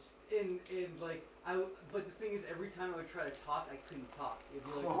 jeez. And like but the thing is, every time I would try to talk, I couldn't talk. It'd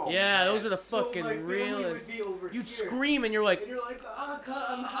be like, Oh, Yeah, those are the so fucking my family realest. would be over You'd here, scream and you're like, and you're like,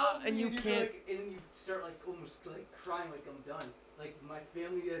 help and me," you you'd be can't- like, and you start like almost like crying, like I'm done. Like my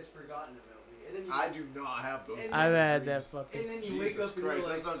family has forgotten about me, and then you I do not have those. And I've had dreams. that fucking. and then you Jesus wake up and Christ, you're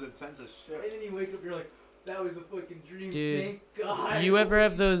like, that sounds intense as shit. and then you wake up, you're like, that was a fucking dream. Dude, Thank God. You ever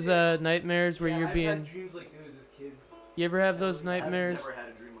have Holy those shit. nightmares where Yeah, you're I've being? had dreams like those as kids. You ever have those I've nightmares I've never had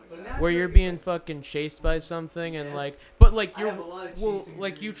a dream like But that. now- where you're being fucking chased by something and Yes. like, but like I you're, have a lot of well, chasing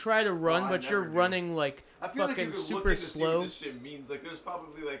like you dreams. try to run, I but you're never do. running like I feel like you fucking could super look into see slow. what this shit means. Like, there's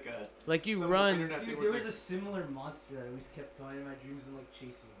probably like a Like you some run. internet thing Dude, where there it's was a similar monster that always kept coming in my dreams and like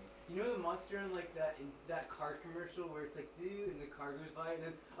chasing me. You know the monster in like that car commercial where it's like, dude, and the car goes by, and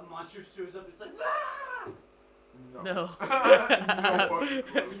then a monster shows up. It's like, ah! like, No. no fucking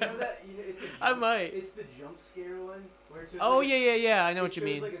clue. You know that? You know, it's a I jump, might. It's the jump scare one where it shows Oh like, yeah. I know it what you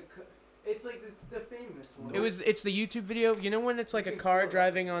shows mean. Like it's like the famous one. It's the YouTube video. You know when it's like a You can car feel it.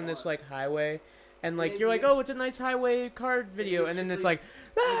 driving on this like highway, and like Yeah, you're like, yeah. oh, it's a nice highway car video, and then it's like,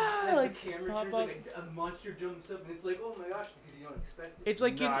 ah, as like the camera pop turns, up. like a monster jumps up, and it's like, oh my gosh, because you don't expect it. It's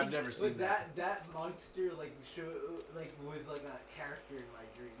like no, you. I've never seen But that monster like was like a character in my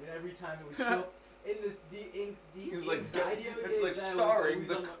dream, and every time it would show up in this the He's like, anxiety of it it's is like that it was starring always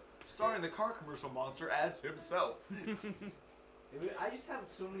the on starring the car commercial monster as himself. I just have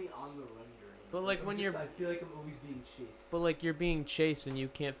so many on the run dreams. But, like, I'm when just- you're- I feel like I'm always being chased. But like you're being chased and you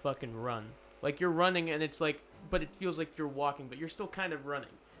can't fucking run. Like you're running and it's like, but it feels like you're walking, but you're still kind of running.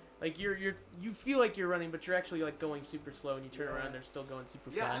 Like you feel like you're running, but you're actually like going super slow, and you turn Yeah. around, they're still going super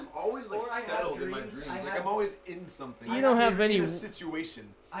Yeah, fast. I'm always like Or I have settled in my dreams- dreams. I Like have- I'm always in something. You I'm don't in- have any- in a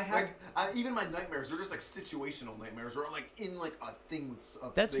situation. I have. Even my nightmares, they're just like situational nightmares, or like in like a thing with.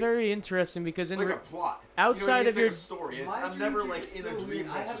 That's very interesting because in like a plot. outside of you know what I mean? your it's like a story. My I'm never dreams are like in so a dream weird.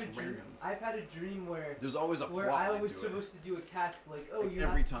 that's just random. I've had a dream where There's always a plot I line was to it. supposed to do a task like, oh, Like you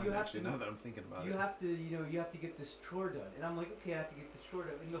every have, time you have actually. to, Now that I'm thinking about you it. have to, you have to get this chore done, and I'm like, okay, I have to get this chore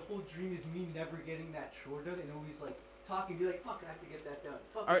done, and the whole dream is me never getting that chore done, and always like talking, be like, fuck, I have to get that done.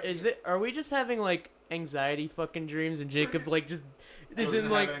 Fuck, I have to get are we just having like anxiety fucking dreams and Jacob like just Doesn't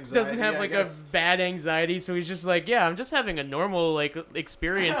have anxiety, doesn't have I like guess. a bad anxiety, so he's just like, yeah, I'm just having a normal like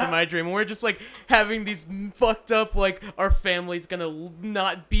experience in my dream. And we're just like having these fucked up like our family's gonna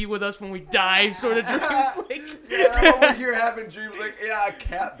not be with us when we die sort of dreams. Like Yeah, I'm over here having dreams like, yeah, a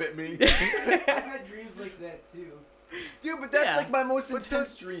cat bit me. I've had dreams like that too. Dude, but that's Yeah. like my most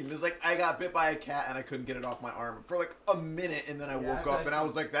intense dream. Is like I got bit by a cat and I couldn't get it off my arm for like a minute, and then I woke up and I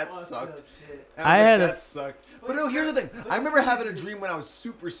was like, that sucked. And I was had like, a- that sucked. But no, here's the thing. I remember having a dream when I was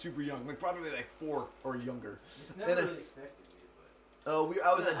super, super young, like probably like 4 or younger. It's never And really affected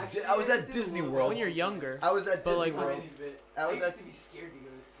me, I was at Disney World. when you're younger. I was at But, Disney like, but World. I I was used at to be scared to go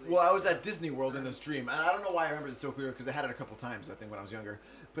to sleep. Well, I was at Disney World in this dream, and I don't know why I remember this so clear because I had it a couple times, I think, when I was younger.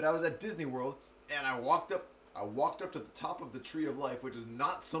 But I was at Disney World, and I walked up to the top of the Tree of Life, which is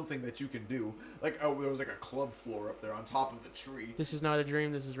not something that you can do. Like, there was like a club floor up there on top of the tree. This is not a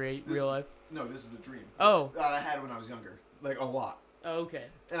dream. This is real life. No, this is the dream. Oh. That I had when I was younger, like a lot. Oh, okay.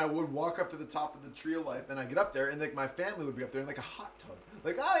 And I would walk up to the top of the Tree of Life, and I get up there, and like my family would be up there in like a hot tub.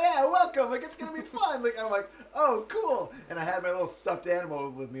 Like, oh yeah, welcome. Like it's gonna be fun. Like I'm like, oh cool. And I had my little stuffed animal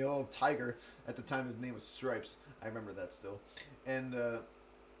with me, a little tiger. At the time, his name was Stripes. I remember that still. And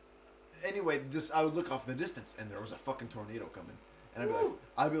anyway, I would look off in the distance, and there was a fucking tornado coming. And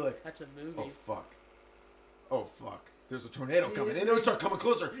I'd be like, That's a movie. oh fuck, there's a tornado coming, and it would start coming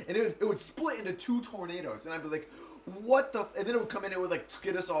closer, and it would split into 2 tornadoes, and I'd be like, what the? And then it would come in, it would like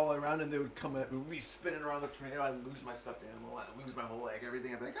get us all around, and they would come, it would be spinning around the tornado. I'd lose my stuffed animal, I'd lose my whole leg,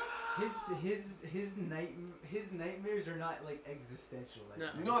 everything. I'd be like, ah. His nightmares are not like existential.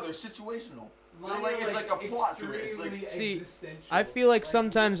 Nightmares. No, they're situational. Mine They're like, are, it's like a plot to it. It's like extremely See, existential. I feel like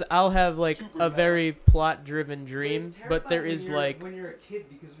sometimes I'll have like Super a bad. very plot-driven dream, it's but there terrifying is when you're- like when you're a kid,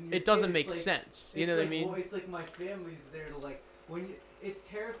 because when you're it a doesn't kid, make it's like, sense. You it's know what I like, mean? well, it's like my family's there to like when you, it's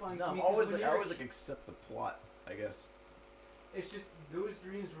terrifying No, to I'm me. 'cause always when like, you're I a always kid- like accept the plot, I guess. It's just those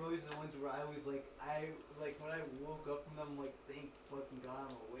dreams were always the ones where I was like, when I woke up from them, I'm like, thank fucking God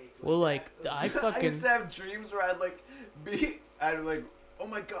I'm awake. Well, like, that- I I fucking used to have dreams where I'd like oh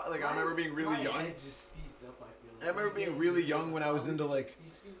my god, like I remember being really my young. head just speeds up. I feel like I remember My being head really just young goes when I was into, speed, like-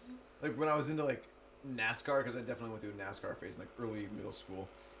 speed. Like when I was into like NASCAR, because I definitely went through a NASCAR phase in like early middle school,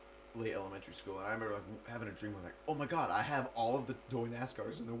 late elementary school, and I remember like having a dream where like, oh my god, I have all of the toy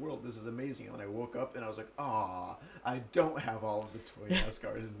NASCARs in the world. This is amazing. And I woke up and I was like, ah, I don't have all of the toy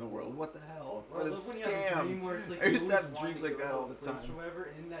NASCARs in the world. What the hell? Or I What a love when you have a dream scam! where it's like I used you to always have wanted dreams to like go that to all a the place time. or whatever,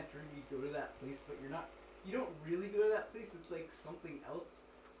 and in that dream you go to that place, but you don't really go to that place. It's like something else.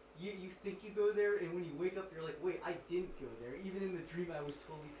 You think you go there, and when you wake up, you're like, wait, I didn't go there. Even in the dream, I was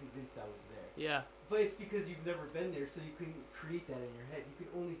totally convinced I was there. yeah. But it's because you've never been there, so you couldn't create that in your head. You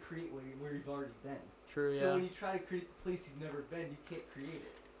could only create where you've already been. True. So Yeah. when you try to create the place you've never been, you can't create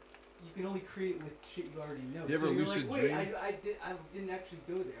it. You can only create with shit you already know. You ever so you're lucid like, wait, dream? I didn't actually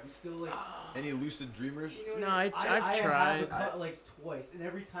go there. I'm still like. Any lucid dreamers? You know No, what I've I tried. have a cut like twice, and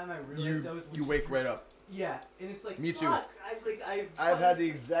every time I realized I was You wake right up. Yeah, and it's like Me too. fuck, I've had the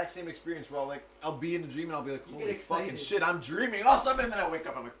exact same experience where I'll be in a dream and I'll be like, You holy get fucking excited. shit, I'm dreaming. All of a sudden, and then I wake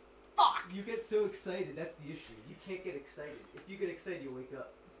up, I'm like, fuck. You get so excited. That's the issue. You can't get excited. If you get excited, you wake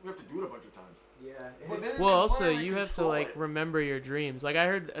up. We have to do it a bunch of times. Yeah. and Well, it's- then- Well, Why also don't I you have to control like it? remember your dreams. Like I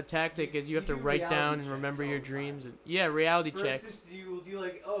heard a tactic is you have to You do write down reality and checks remember all your the time. dreams. And yeah, reality For checks. instance, you will do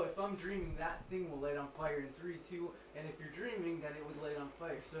like, oh, if I'm dreaming, that thing will light on fire in 3, 2, and if you're dreaming, then it would light on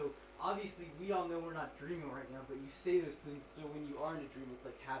fire. So obviously, we all know we're not dreaming right now, but you say those things, so when you are in a dream, it's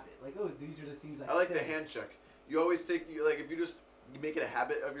like habit. Like, oh, these are the things I like said. the hand check. You always take if you just make it a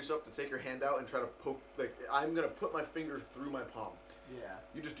habit of yourself to take your hand out and try to poke. Like I'm gonna put my finger through my palm. Yeah.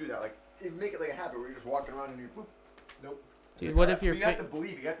 You just do that. Like you make it like a habit where you're just walking around and you boop. Nope. Dude, Like, what all if right. your You have fi- to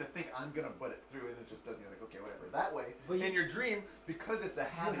believe. You have to think I'm gonna put it through, and it just doesn't. You're like, okay, whatever. That way, But in you- your dream, because it's a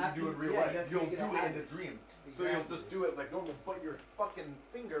habit have you do to- in real yeah, you life, have to you'll make it a do it in habit. the dream. So you'll just do it like normal, but your fucking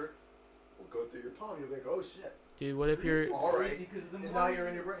finger will go through your palm. You'll be like, oh shit. Dude, what if you're All right. Because the And more now you're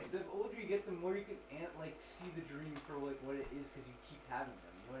in your brain. The older you get, the more you can see the dream for like what it is, because you keep having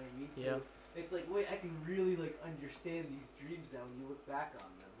them. You know what I mean? So Yeah. it's like, wait, I can really like understand these dreams now when you look back on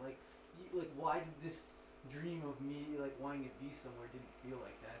them. Like, why did this dream of me like wanting to be somewhere didn't feel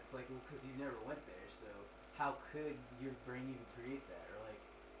like that? It's like, well, because you never went there. So how could your brain even create that? Or like,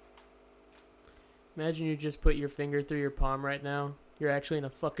 Imagine you just put your finger through your palm right now. You're actually in a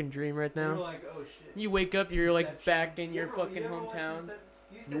fucking dream right You're now. like, oh shit. You wake up, you're like Inception. back in You your ever- fucking you ever watch hometown. Inception?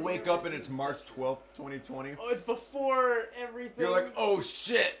 said You wake ever up and seen it's March Inception. 12th, 2020. Oh, it's before everything. You're like, oh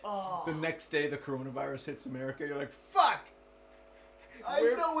shit. oh. The next day, the coronavirus hits America. You're like, fuck. I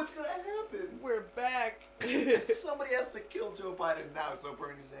We're- know what's gonna happen. We're back. Somebody has to kill Joe Biden now so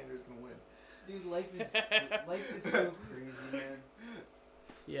Bernie Sanders can win. Dude, life is so crazy, man.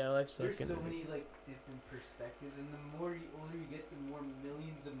 Yeah, life's There's fucking. so many like different perspectives, and the older you get, the more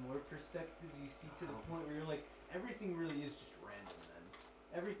millions of more perspectives you see, to the point where you're like, everything really is just random. Then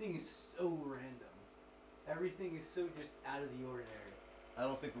everything is so random. Everything is so just out of the ordinary. I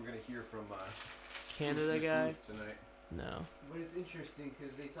don't think we're gonna hear from Canada Proof guy. tonight. No. But it's interesting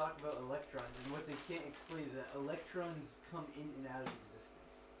because they talk about electrons, and what they can't explain is that electrons come in and out of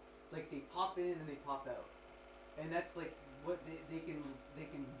existence. Like they pop in and they pop out, and that's like what they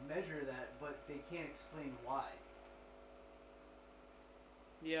can measure that, but they can't explain why.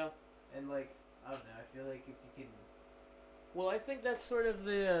 Yeah. And like I don't know, I feel like if you can. Well, I think that's sort of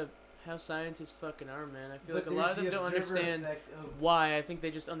the how scientists fucking are, man. I feel But like a lot of there's them the don't observer understand effect of- why. I think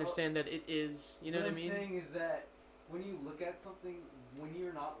they just understand that it is. You know what I mean? I'm saying is that when you look at something, when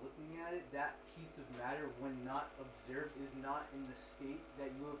you're not looking at it, that piece of matter, when not observed, is not in the state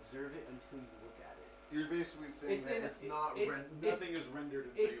that you observe it until you look at it. You're basically saying It's that in- it's it- not it's- nothing is rendered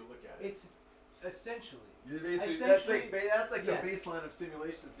until it- you look at it. It's essentially. You're basically essentially- that's like yes. the baseline of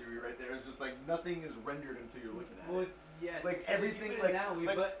simulation theory right there. It's just like nothing is rendered until you're looking at Well, it. it's yeah. Like, it's- everything, you put like- it that way,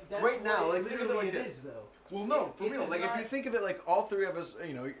 like, but that's right now, what like, think of it literally like it this. is, though. Well, no, It- for it real. does Like, if not- you think of it, like all three of us,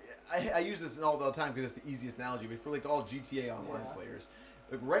 you know, I use this all the time because it's the easiest analogy. But for like all GTA Online Yeah. players,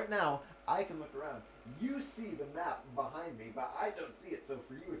 like right now, I can look around. You see the map behind me, but I don't see it. So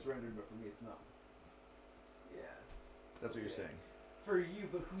for you, it's rendered, but for me, it's not. Yeah. That's what you're Okay. saying. For you,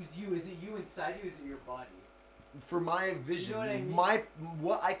 but who's you? Is it you inside you? Is it your body? For my vision, what I mean?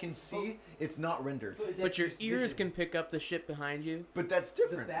 what I can see, it's not rendered. But that's your just ears vision. can pick up the shit behind you. But that's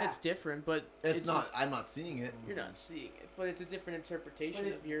different. back. It's different, but It's not. just- I'm not seeing it. you're not seeing it, but it's a different interpretation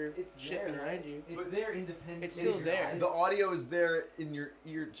But of your it's shit there, behind right? you. It's But there independent. it's still in your there. eyes. The audio is there in your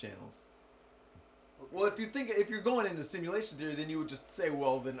ear channels. Okay. Well, if you're going into simulation theory, then you would just say,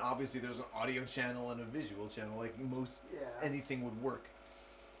 well, then obviously there's an audio channel and a visual channel, like most Yeah. anything would work.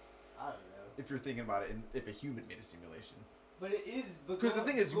 I don't know. If you're thinking about it, if a human made a simulation. But it is Because the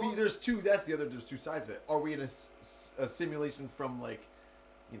thing is, there's two. That's the other. There's two sides of it. Are we in a simulation from like,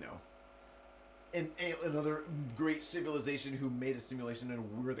 you know, another great civilization who made a simulation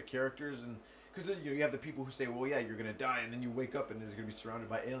and we're the characters? And because you know you have the people who say, well, yeah, you're gonna die, and then you wake up and you're gonna be surrounded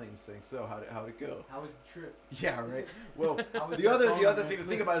by aliens saying, so how'd it go? How was the trip? Yeah, right. Well, How was the your other phone, thing to man?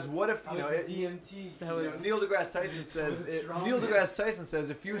 think about is what if How you know. was the DMT? That You was- know, Neil deGrasse Tyson says. Was it strong? Neil deGrasse Tyson says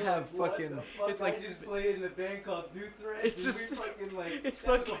if you You're have like, fucking. What the fuck? It's I like just sp- played in a band called New Threat. It's and just- we fucking like. it's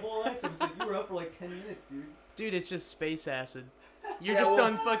that was the fucking- whole item. So you were up for like 10 minutes, dude. Dude, it's just space acid. You're Yeah, just well-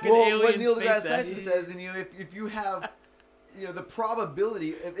 on fucking well, alien what Neil space deGrasse Tyson acid. says, and you know, if you have, you know, the probability,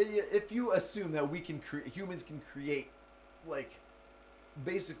 if you assume that we can humans can create, like,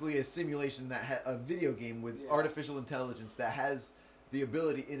 basically a simulation that a video game with Yeah. artificial intelligence that has the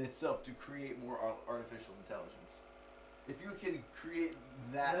ability in itself to create more artificial intelligence. If you can create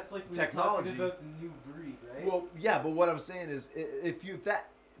that That's like we technology, were talking about the new breed, right? well, yeah, but what I'm saying is, if that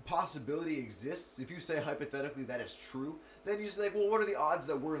possibility exists, if you say hypothetically that is true, then you say, like, well, what are the odds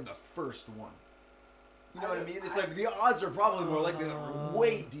that we're in the first one? You know what I mean? It's like the odds are probably more likely that we're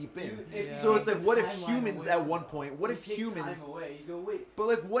way deep in. Yeah. So it's like, what if Timeline humans away at from one it. point? What You if take humans? Time away. You go wait. But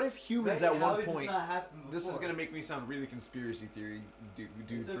like, what if humans Right? at How one has this point? not happened This is before? gonna make me sound really conspiracy theory, dude,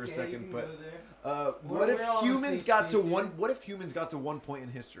 It's for okay, a you second. can But go there. what if we're all on the humans same got to page one? here. What if humans got to one point in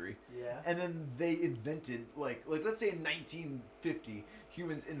history? Yeah. And then they invented like let's say in 1950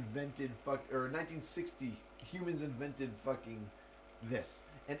 humans invented or 1960 humans invented fucking this,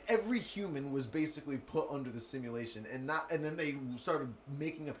 and every human was basically put under the simulation, and then they started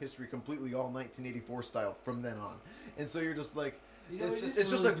making up history completely all 1984 style from then on. And so you're just like, You know, it's it just is it's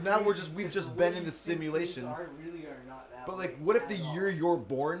just really like now crazy we've because just the way been in you the think things simulation. really are not that But way like, what if at the all. year you're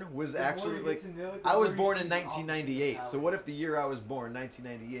born was The more actually you like? get to know it, the I was more you born see in the opposite of 1998. how So it what if the is. year I was born,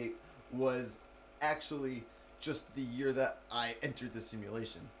 1998, was actually just the year that I entered the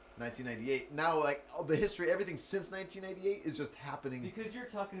simulation? 1998. Now, like the history, everything since 1998 is just happening. Because you're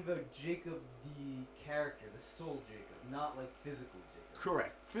talking about Jacob, the character, the soul Jacob, not like physical Jacob.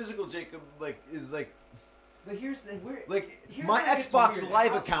 Correct. Physical Jacob is like But here's the we're here's my where it gets Xbox weird.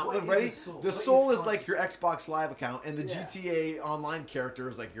 Live How- account. what is Ready? a soul? The What soul is like conscious? your Xbox Live account, and the Yeah. GTA Online character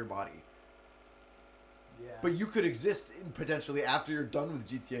is like your body. Yeah. But you could exist potentially after you're done with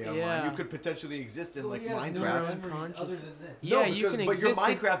GTA Online. Yeah. You could potentially exist in Well, like you have no Minecraft. memories Conscious. other than this. Yeah, No, you because- can But your exist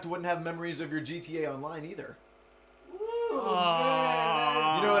in- Minecraft wouldn't have memories of your GTA Online either.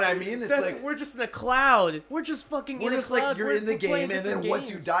 Oh, You know what I mean? It's That's, like we're just in a cloud. We're just fucking we're in just a cloud. like you're We're- in the we're playing game, and then different once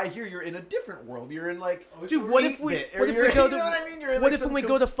you games. die here, you're in a different world. You're in like Dude, what if we 8-bit, or what if you're- we go to you know what I mean? You're in, what like, if when some we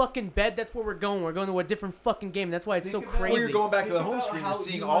go to fucking bed? That's where we're going. We're going to a different fucking game. That's why it's so Think about- crazy. Well, you're going back to the Think home about screen. how You're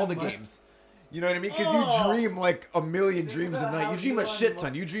seeing Elon all the Musk- games. You know what I mean? Because Oh. you dream like a million Think dreams a about night. how You dream a Elon shit Musk-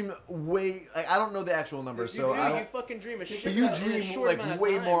 ton. You dream way. Like, I don't know the actual number, You so do, I you don't. fucking dream a shit But you ton in a dream short like amount of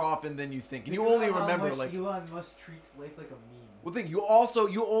way time. more often than you think, and you Think only about how remember much like. Elon Musk treats life like a meme. Well, think you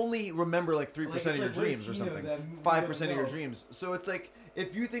only remember like 3% of your dreams or something, 5% of your dreams. So it's like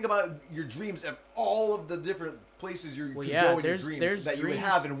if you think about your dreams and all of the different places you Well, could yeah, go in your there's dreams that you would dreams-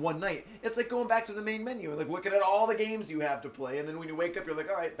 have in one night, it's like going back to the main menu and like looking at all the games you have to play, and then when you wake up, you're like,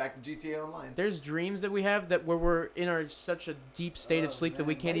 all right, back to GTA Online. There's dreams that we have that where we're in our such a deep state of sleep that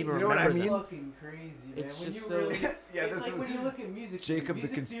we can't even You know what I remember mean? them. Fucking crazy, man. It's when just you so- really, Yeah, it's this like is when you look at music. Jacob the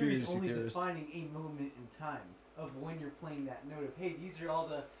music theory is conspiracy only theorist. defining a moment in time of when you're playing that note of, hey, these are all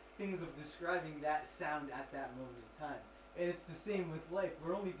the things of describing that sound at that moment in time. And it's the same with life.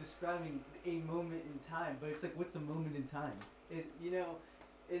 We're only describing a moment in time, but it's like, what's a moment in time? You know,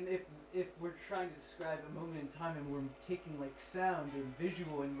 and if we're trying to describe a moment in time and we're taking like sound and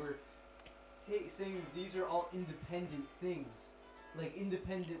visual and we're saying these are all independent things, like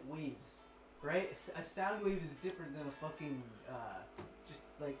independent waves, right? A sound wave is different than a fucking just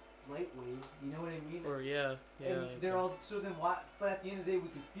like light wave. You know what I mean? Or yeah. And like they're that. all so then why? But at the end of the day, we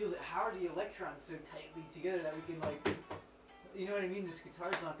can feel it. How are the electrons so tightly together that we can like, you know what I mean? This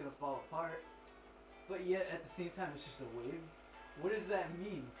guitar's not gonna fall apart, but yet at the same time, it's just a wave. What does that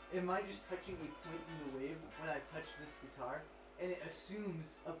mean? Am I just touching a point in the wave when I touch this guitar, and it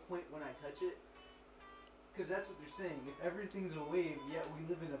assumes a point when I touch it? Because that's what they're saying. If everything's a wave, yet we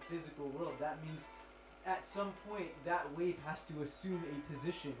live in a physical world, that means at some point that wave has to assume a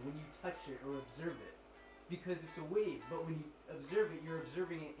position when you touch it or observe it. Because it's a wave, but when you observe it, you're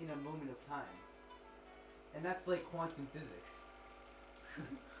observing it in a moment of time. And that's like quantum physics.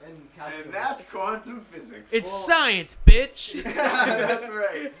 And calculus. And that's quantum physics. It's Well- science, bitch. That's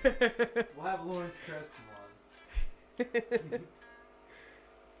right. We'll have Lawrence Krauss tomorrow.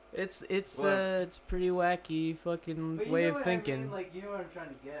 It's pretty wacky fucking But you way know of what thinking. I mean? Like, you know what I'm trying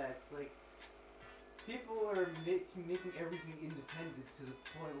to get at? It's like, people are making everything independent to the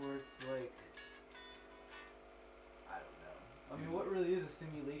point where it's like, I don't know. I mean, what really is a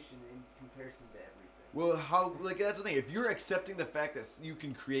simulation in comparison to everything? Well, how, like, that's the thing. If you're accepting the fact that you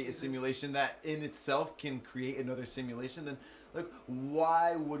can create a simulation that in itself can create another simulation, then, like,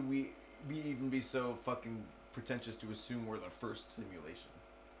 why would we even be so fucking pretentious to assume we're the first simulation?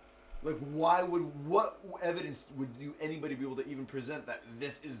 Like, what evidence would anybody be able to even present that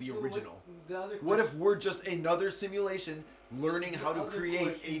this is the So original? the other What if question- we're just another simulation learning how to the other create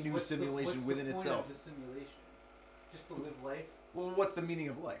a question is, new what's the simulation within point itself? Of the simulation? Just to live life? Well, what's the meaning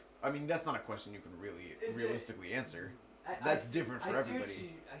of life? I mean, that's not a question you can really Is it- realistically answer. I That's see- different for I see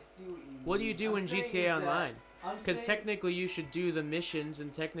everybody. I see what you mean. What do you do I'm in saying GTA is that- Online? I'm Because saying- technically you should do the missions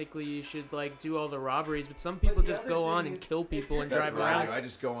and technically you should like do all the robberies, but some But people the just other go thing on and is, kill if people you're and gonna That's drive what I around. do. I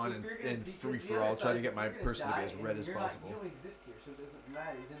just go on If and you're gonna- in because free the for other all, try thought to is get if my you're gonna person to be die as and red as you're not- possible. You don't exist here, so it doesn't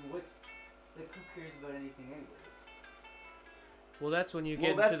matter. Then what's like? Who cares about anything anyways? Well, that's when you Well,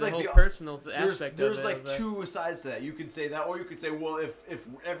 get that's into the like whole the- personal There's aspect there's of it. like of it. two sides to that. You could say that, or you could say, well, if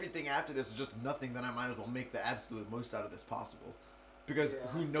everything after this is just nothing, then I might as well make the absolute most out of this possible. Because Yeah.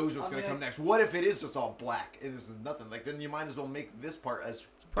 who knows what's I going to mean, come next? What if it is just all black and this is nothing? Like, then you might as well make this part as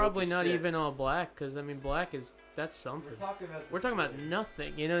Probably dope as not shit. even all black, because I mean, black is that's We're something. talking about. We're talking about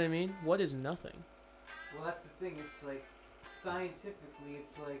nothing. You know what I mean? What is nothing? Well, that's the thing. It's like scientifically,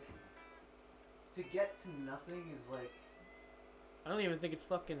 it's like to get to nothing is like. I don't even think it's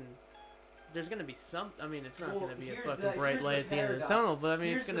fucking. There's gonna be some. I mean, it's not Well, gonna be a here's fucking the- bright here's light the at the end of the paradox. tunnel, but I mean,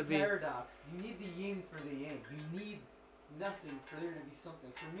 Here's it's gonna the be. paradox. You need the yin for the yang. You need nothing for there to be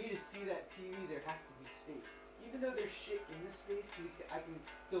something. For me to see that TV, there has to be space. Even though there's shit in the space,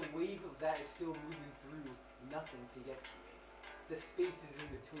 the wave of that is still moving through nothing to get to me. The spaces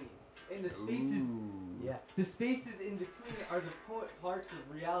in between, and the spaces. Ooh. Yeah, the spaces in between are the parts of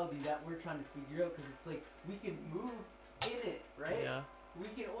reality that we're trying to figure out, because it's like we can move in it, right? Yeah. We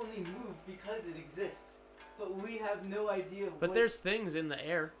can only move because it exists, but we have no idea. But what, there's things in the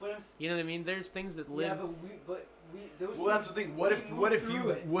air. But You know what I mean? There's things that yeah, live. but Well, that's the thing. What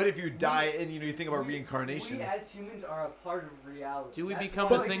if you die and you think about reincarnation? We as humans are a part of reality. Do we That's become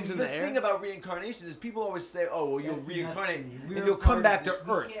why the things in the the air? thing about reincarnation is people always say, "Oh, well, you'll That's reincarnate nuts to me. and We're you'll a come part back of to this.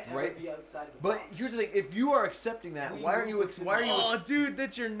 We Earth, can't ever right?" be outside the But box. here's the thing: if you are accepting that, We why are move you? within Why are the you? Oh, dude,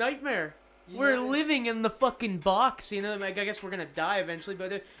 that's your nightmare. You We're know, living in the fucking box, you know. Like, I guess we're gonna die eventually,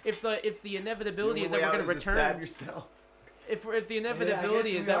 but if the inevitability is that we're gonna Stab return, yourself. if the yeah,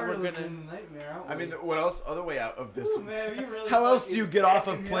 inevitability I is guess that we we're are gonna, living the nightmare, aren't I mean, we? what else? Other way out of this. Ooh, man, you really How else do fucking you get off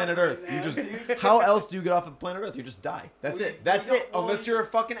backing of me planet up Earth? right You now, just. dude. How else do you get off of planet Earth? You just die. That's We- it. That's we it. don't- Unless you're a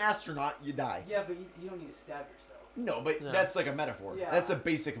fucking astronaut, you die. Yeah, but you don't need to stab yourself. No, but No. that's like a metaphor. Yeah. That's a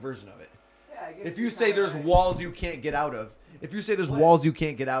basic version of it. Yeah, I guess If you're you say kinda there's right. walls you can't get out of, if you say there's What? walls you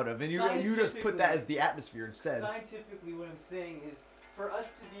can't get out of, and you just put that Scientifically- as the atmosphere instead. Scientifically, what I'm saying is, for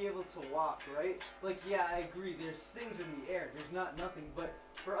us to be able to walk, right? Like, yeah, I agree. There's things in the air. There's not nothing, but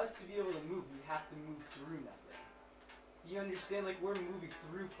for us to be able to move, we have to move through nothing. You understand? Like, we're moving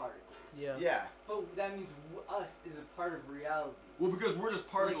through particles. yeah. Yeah. But that means us is a part of reality. Well, because we're just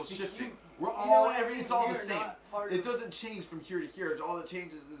particles Like, the shifting. hum- We're you know all what I mean? it's all We the are same. not part It of- doesn't change from here to here. All that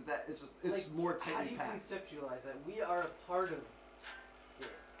changes is that it's like, more How do tightly you packed. conceptualize that? We are a part of it.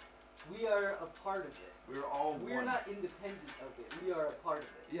 We are a part of it. We're all We're one. not independent of it. We are a part of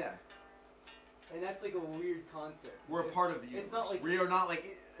it. Yeah. And that's like a weird concept. We're a because part of the universe. It's not like we are not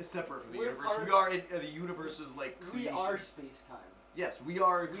like separate from the we're universe. part We of- are in the universe's like we creation. are space time. Yes, we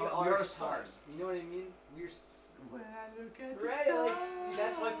are. We we are are stars. stars. You know what I mean? We're When I look at the right. Like,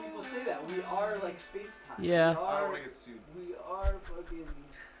 that's why people say that we are like space time. Yeah. We I are, don't want to get sued. we are fucking.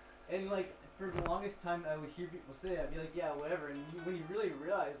 And like for the longest time, I would hear people say that. I'd be like, yeah, whatever. And when you really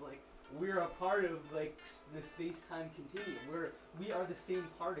realize, like, we're a part of like the space time continuum. We are the same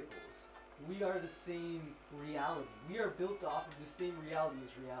particles. We are the same reality. We are built off of the same reality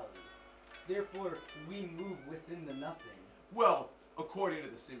as reality. Therefore, we move within the nothing. Well, according to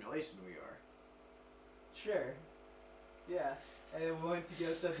the simulation, we are. Sure. Yeah. And then we went to get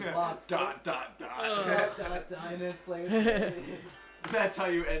outside the box. dot dot dot. Dot, dot, dot, and it's like. That's how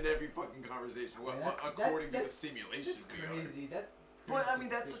you end every fucking conversation. Well, Yeah, that's- according to the that's- simulation, That's we are. crazy. That's. But I mean,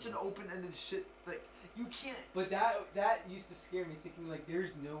 crazy that's such an thinking. open-ended shit. Like, you can't. But that used to scare me, thinking like,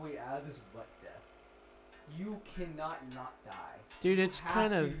 there's no way out of this but death. You cannot not die. Dude, it's You have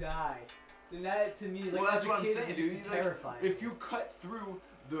kind to of die. And that to me, like, Well, that's as a what I'm kid, saying, used dude. to Like, terrify me. if you cut through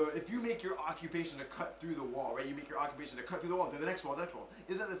if you make your occupation to cut through the wall, right? You make your occupation to cut through the wall, to the next wall, the next wall.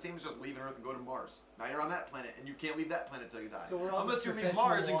 Isn't that the same as just leaving Earth and go to Mars? Now you're on that planet, and you can't leave that planet till you die. So we're all Unless just you leave professional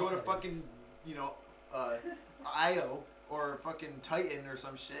Mars and go to wall fucking, cutters. you know, Io or fucking Titan or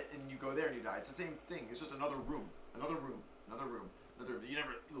some shit, and you go there and you die. It's the same thing. It's just another room, another room, another room, another room. You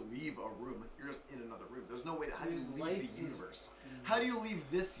never leave a room. You're just in another room. There's no way to. How do you Dude, leave life the is- universe? How do you leave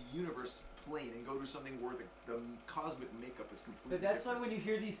this universe plane and go to something where the cosmic makeup is completely But that's why different? when you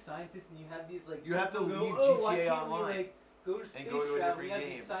hear these scientists and you have these like You have to people go, leave oh, why GTA can't we, Online like, go to space go to a travel? You different have game.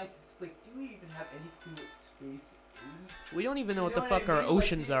 these scientists like, do we even have any clue what space is? we don't even know what You the know fuck what I our mean? Like,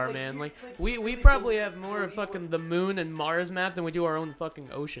 oceans you- are, like, man. you- Like like, we you probably think have more we- of fucking the moon and Mars map than we do our own fucking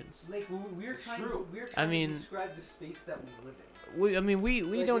oceans. Like we're It's trying, true. we're trying mean- to describe the space that we live in. We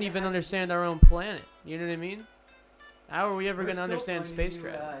Like, don't it even has- understand our own planet. You know what I mean? How are we ever We're gonna still understand finding space new,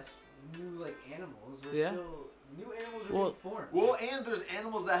 travel? New like animals. We're Yeah. still, new animals are Well- being formed. Well, and there's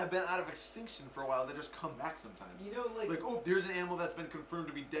animals that have been out of extinction for a while that just come back sometimes. you know, like, oh, there's an animal that's been confirmed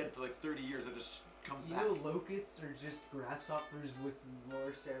to be dead for like 30 years that just comes you back. know, locusts are just grasshoppers with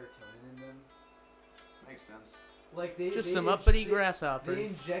more serotonin in them. Makes sense. Like they Just they some uppity They grasshoppers.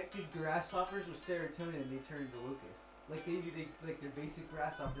 injected grasshoppers with serotonin and they turned into locusts. Like they like their basic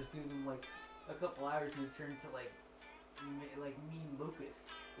grasshoppers give them like a couple hours and they turn to like mean locusts.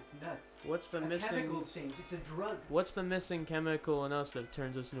 It's nuts. What's the A missing? chemical change. It's a drug. What's the missing chemical in us that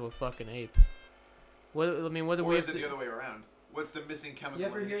turns us into a fucking ape? What I mean, what do Or we is have it the to? other way around? What's the missing You chemical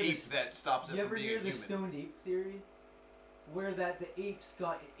ever in hear an ape this- that stops it You from ever being hear a the human? stoned ape theory? Where that the apes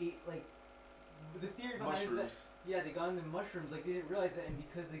got ate like the theory behind it is that Mushrooms. yeah, they got into mushrooms, like they didn't realize that, and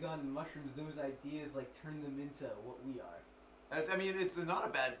because they got into mushrooms, those ideas like turned them into what we are. I mean, it's not a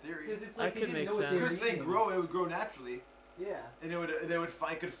bad theory. Because it's That like they could didn't make know what they were Because they eating. grow, it would grow naturally, Yeah. and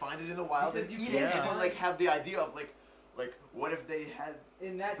could find it in the wild Because and you eat it, can't and then find- like have the idea of like what if they had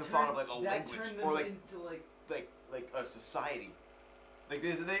And that the turned, thought of, like, a that language, turned or, them like- into like like a society, like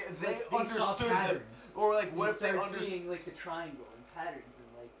they like, they saw understood the, patterns. or like what if they started understood. seeing like the triangle and patterns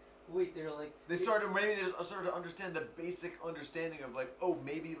and like wait, they're like They started to understand the basic understanding of like, oh,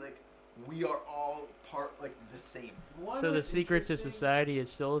 maybe like we are all part like the same. One So the what's secret to interesting- society is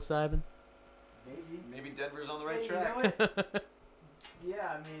psilocybin. Maybe. Maybe Denver's on the right Hey, track. You know what?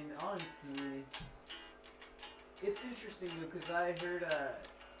 Yeah, I mean, honestly, It's interesting though, because I heard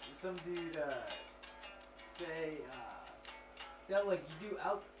some dude say that like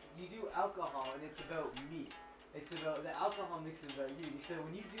you do alcohol and it's about me. It's about the alcohol mix is about you. He said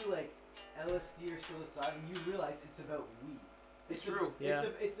when you do like LSD or psilocybin, you realize it's about we. It's true. Yeah.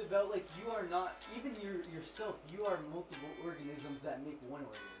 It's about like you are not even yourself. You are multiple organisms that make one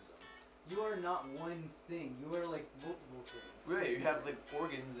organism. You are not one thing. You are like multiple things. Right, you have like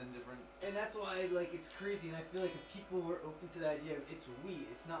organs and different. And that's why like it's crazy. And I feel like if people were open to the idea of it's we,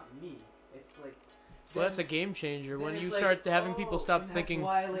 it's not me. It's like. Well, that's a game changer when then you it's start like, having people stop and that's thinking.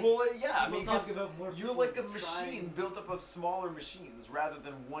 why, like, Well, yeah, I people mean, talk 'cause about more you're people like a trying- machine built up of smaller machines rather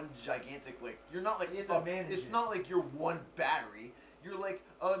than one gigantic. Like you're not like You have to manage it's it. not like you're one battery. You're like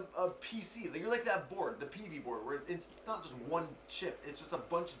a PC. Like, you're like that board, the PV board, where it's not just one chip. It's just a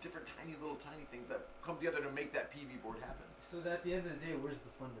bunch of different tiny things that come together to make that PV board happen. So that at the end of the day, where's the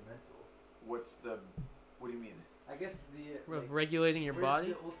fundamental? What do you mean? I guess the Of regulating your where's body.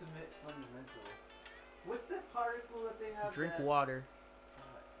 the ultimate fundamental? What's that particle that they have? Drink that, water.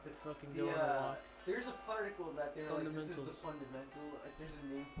 The, Fucking the, go on a walk. there's a particle that they're like, this is the Fundamentals. fundamental. There's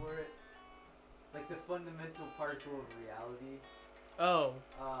a name for it. Like the fundamental particle of reality. Oh,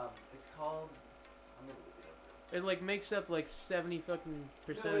 It's called. I'm gonna look it up. it like makes up like 70 fucking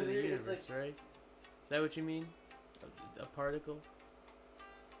percent of the it's universe, like- right? Is that what you mean? A particle?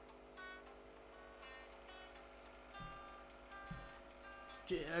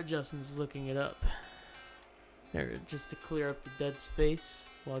 Justin's looking it up. There, just to clear up the dead space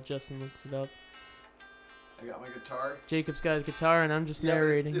while Justin looks it up. I got my guitar. Jacob's got his guitar, and I'm just Yeah, but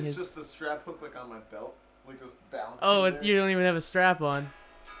narrating it's his. just the strap hook like on my belt, like just balancing. Oh, there. you don't even have a strap on.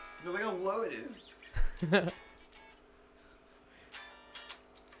 No, look how low it is. I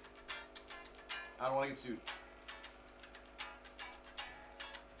don't want to get sued.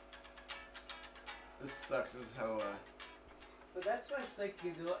 This sucks. This is how. But that's why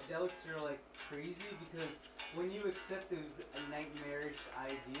psychedelics are like crazy, because when you accept those nightmarish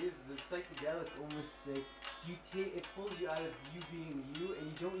ideas, the psychedelic almost like it pulls you out of you being you, and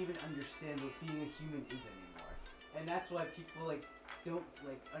you don't even understand what being a human is anymore. And that's why people like don't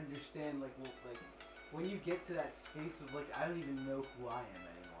like understand like when you get to that space of like I don't even know who I am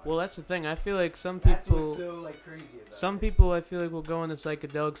anymore. Well, that's the thing. I feel like some That's people. what's so like crazy about Some it. people, I feel like, will go into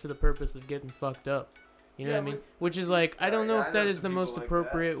psychedelics for the purpose of getting fucked up. You know Yeah, what I mean? but- Which is like, I don't know Yeah, if I that know is some the people most like that.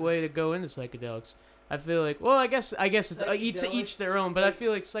 appropriate way to go into psychedelics. I feel like, well, I guess it's to each their own. But I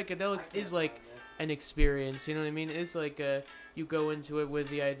feel like psychedelics I is can't like find this. an experience. You know what I mean? It's like you go into it with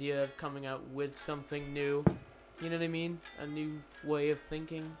the idea of coming out with something new. You know what I mean? A new way of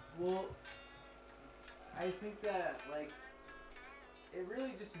thinking. Well, I think that like it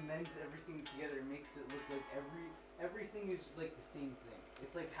really just mends everything together. It makes it look like everything is like the same thing.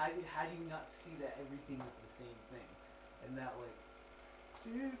 It's like how do you not see that everything is the same thing, and that like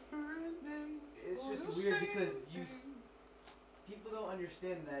it's just weird because people don't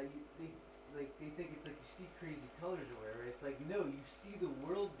understand that they think it's like you see crazy colors or whatever. It's like no, you see the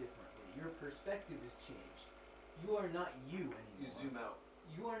world differently. Your perspective has changed. You are not you anymore. You zoom out.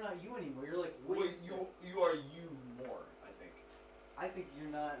 You are not you anymore. You're like Well, wait. you are you more. I think. I think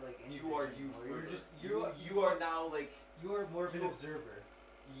you're not like anything You are you. anymore. You're further. just you are now like you are more of an you- observer.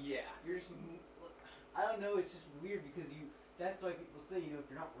 yeah. You're just I don't know. It's just weird because that's why people say if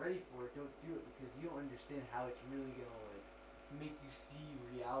you're not ready for it, don't do it because you don't understand how it's really gonna like make you see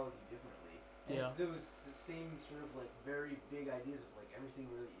reality differently. And Yeah. it's those the same sort of like very big ideas of like everything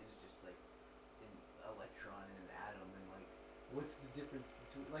really is just like an electron and an atom and like what's the difference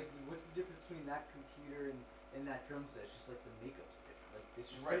between that computer and that drum set? It's just like the makeup's different. Like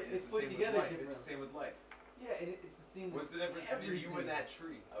it's just Right. it's the put same together with life. differently. It's the same with life. Yeah, and it's the same. What's with the difference between you everything. and that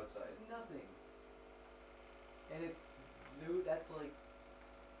tree outside? Nothing. And it's, dude, that's like,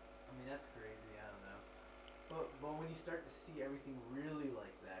 I mean, that's crazy. I don't know. But when you start to see everything really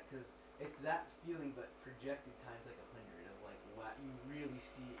like that, because it's that feeling, but projected times like 100 of like, wow, you really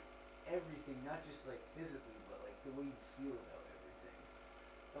see everything, not just like physically, but like the way you feel about everything.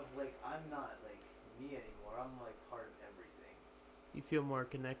 Of like, I'm not like me anymore. I'm like part of everything. You feel more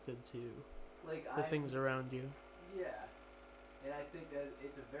connected to Like the things around you. Yeah, and I think that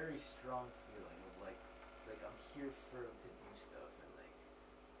it's a very strong feeling of like I'm here to do stuff and like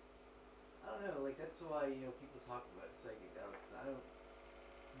I don't know, like that's why people talk about psychedelics. I don't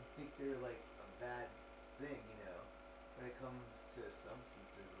think they're like a bad thing, when it comes to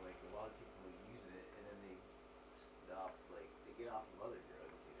substances. Like a lot of people use it and then they stop, like they get off of other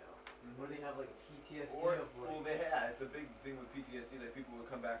drugs, or they have like a PTSD of like. It's a big thing with PTSD. Like people would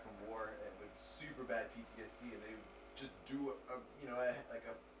come back from war and with super bad PTSD, and they just do like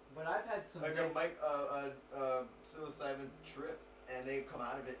a But I've had some. Like psilocybin trip, and they come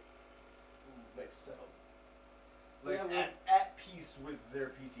out of it like settled, like Yeah, well- at peace with their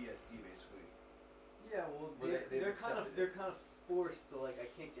PTSD, basically. Yeah, well, Where they've they're kind of accepted it. they're kind of forced to like, I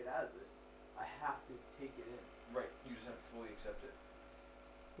can't get out of this. I have to take it in. Right. You just have to fully accept it.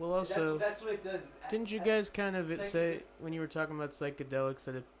 Well, also, That's what it does. didn't you guys kind of say when you were talking about psychedelics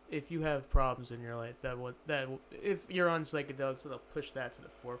that if you have problems in your life, if you're on psychedelics, that'll push that to the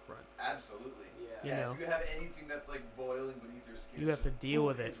forefront. Absolutely. Yeah. You know. If you have anything that's like boiling beneath your skin, You it's have to just, deal boom,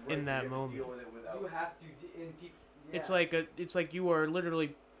 with it it's right in there. that You have to moment. deal with it without. You have to, and people. Yeah. It's like you are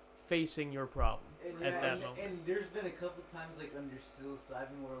literally facing your problem at that moment. And there's been a couple times like under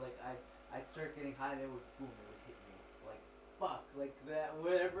psilocybin where like I'd start getting high and it would boom, it would hit me like fuck, like that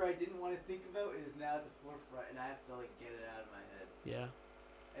whatever I didn't want to think about is now at the forefront and I have to like get it out of my head. Yeah.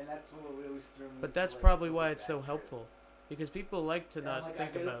 And that's what we always throw me. But into, that's like, probably the why back it's so trip. helpful, because people like to And not I'm like, think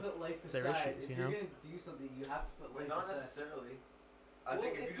I gotta about put life their aside. issues, If you know? you're gonna do something, you have to put life Not aside. necessarily. I Well,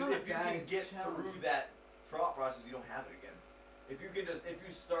 think it's if not you bad, can it's get challenging. through that thought process, you don't have it again. If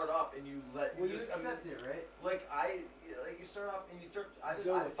you start off and you let Well, you you just accept it, right? like you start off and you start. I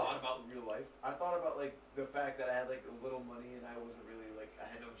Go with thought it. about real life. I thought about like the fact that I had like a little money and I wasn't really like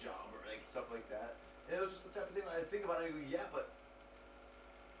I had no job or like stuff like that. And it was just the type of thing I think about it and I go, yeah, but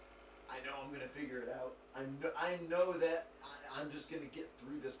I know I'm gonna figure it out. I know that I'm just gonna get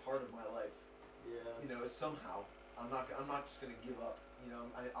through this part of my life. Yeah. You know, somehow. I'm not just gonna give up. You know,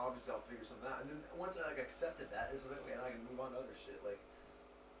 obviously I'll figure something out. And then once I like accepted that, it's like, okay, I can move on to other shit like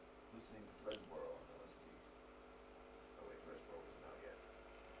listening to Threadsboro on LSD. Oh wait, Threadsboro wasn't out yet.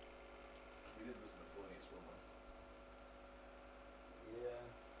 We did listen to Felonious Woman. Yeah.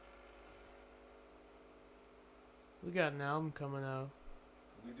 We got an album coming out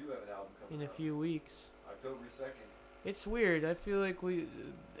We do have an album coming in a out. few weeks. October 2nd. It's weird. I feel like we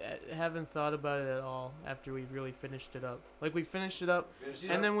haven't thought about it at all after we really finished it up. Like we finished it up,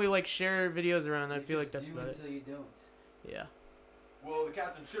 and then we like share videos around. I You feel like just that's do about it. until you don't. Yeah. Well, the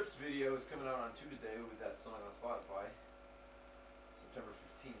Captain Trips video is coming out on Tuesday with that song on Spotify. September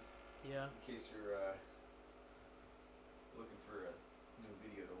 15th. Yeah. In case you're looking for a new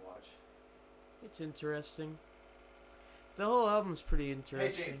video to watch. It's interesting. The whole album's pretty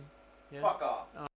interesting. Hey James, Yeah. fuck off.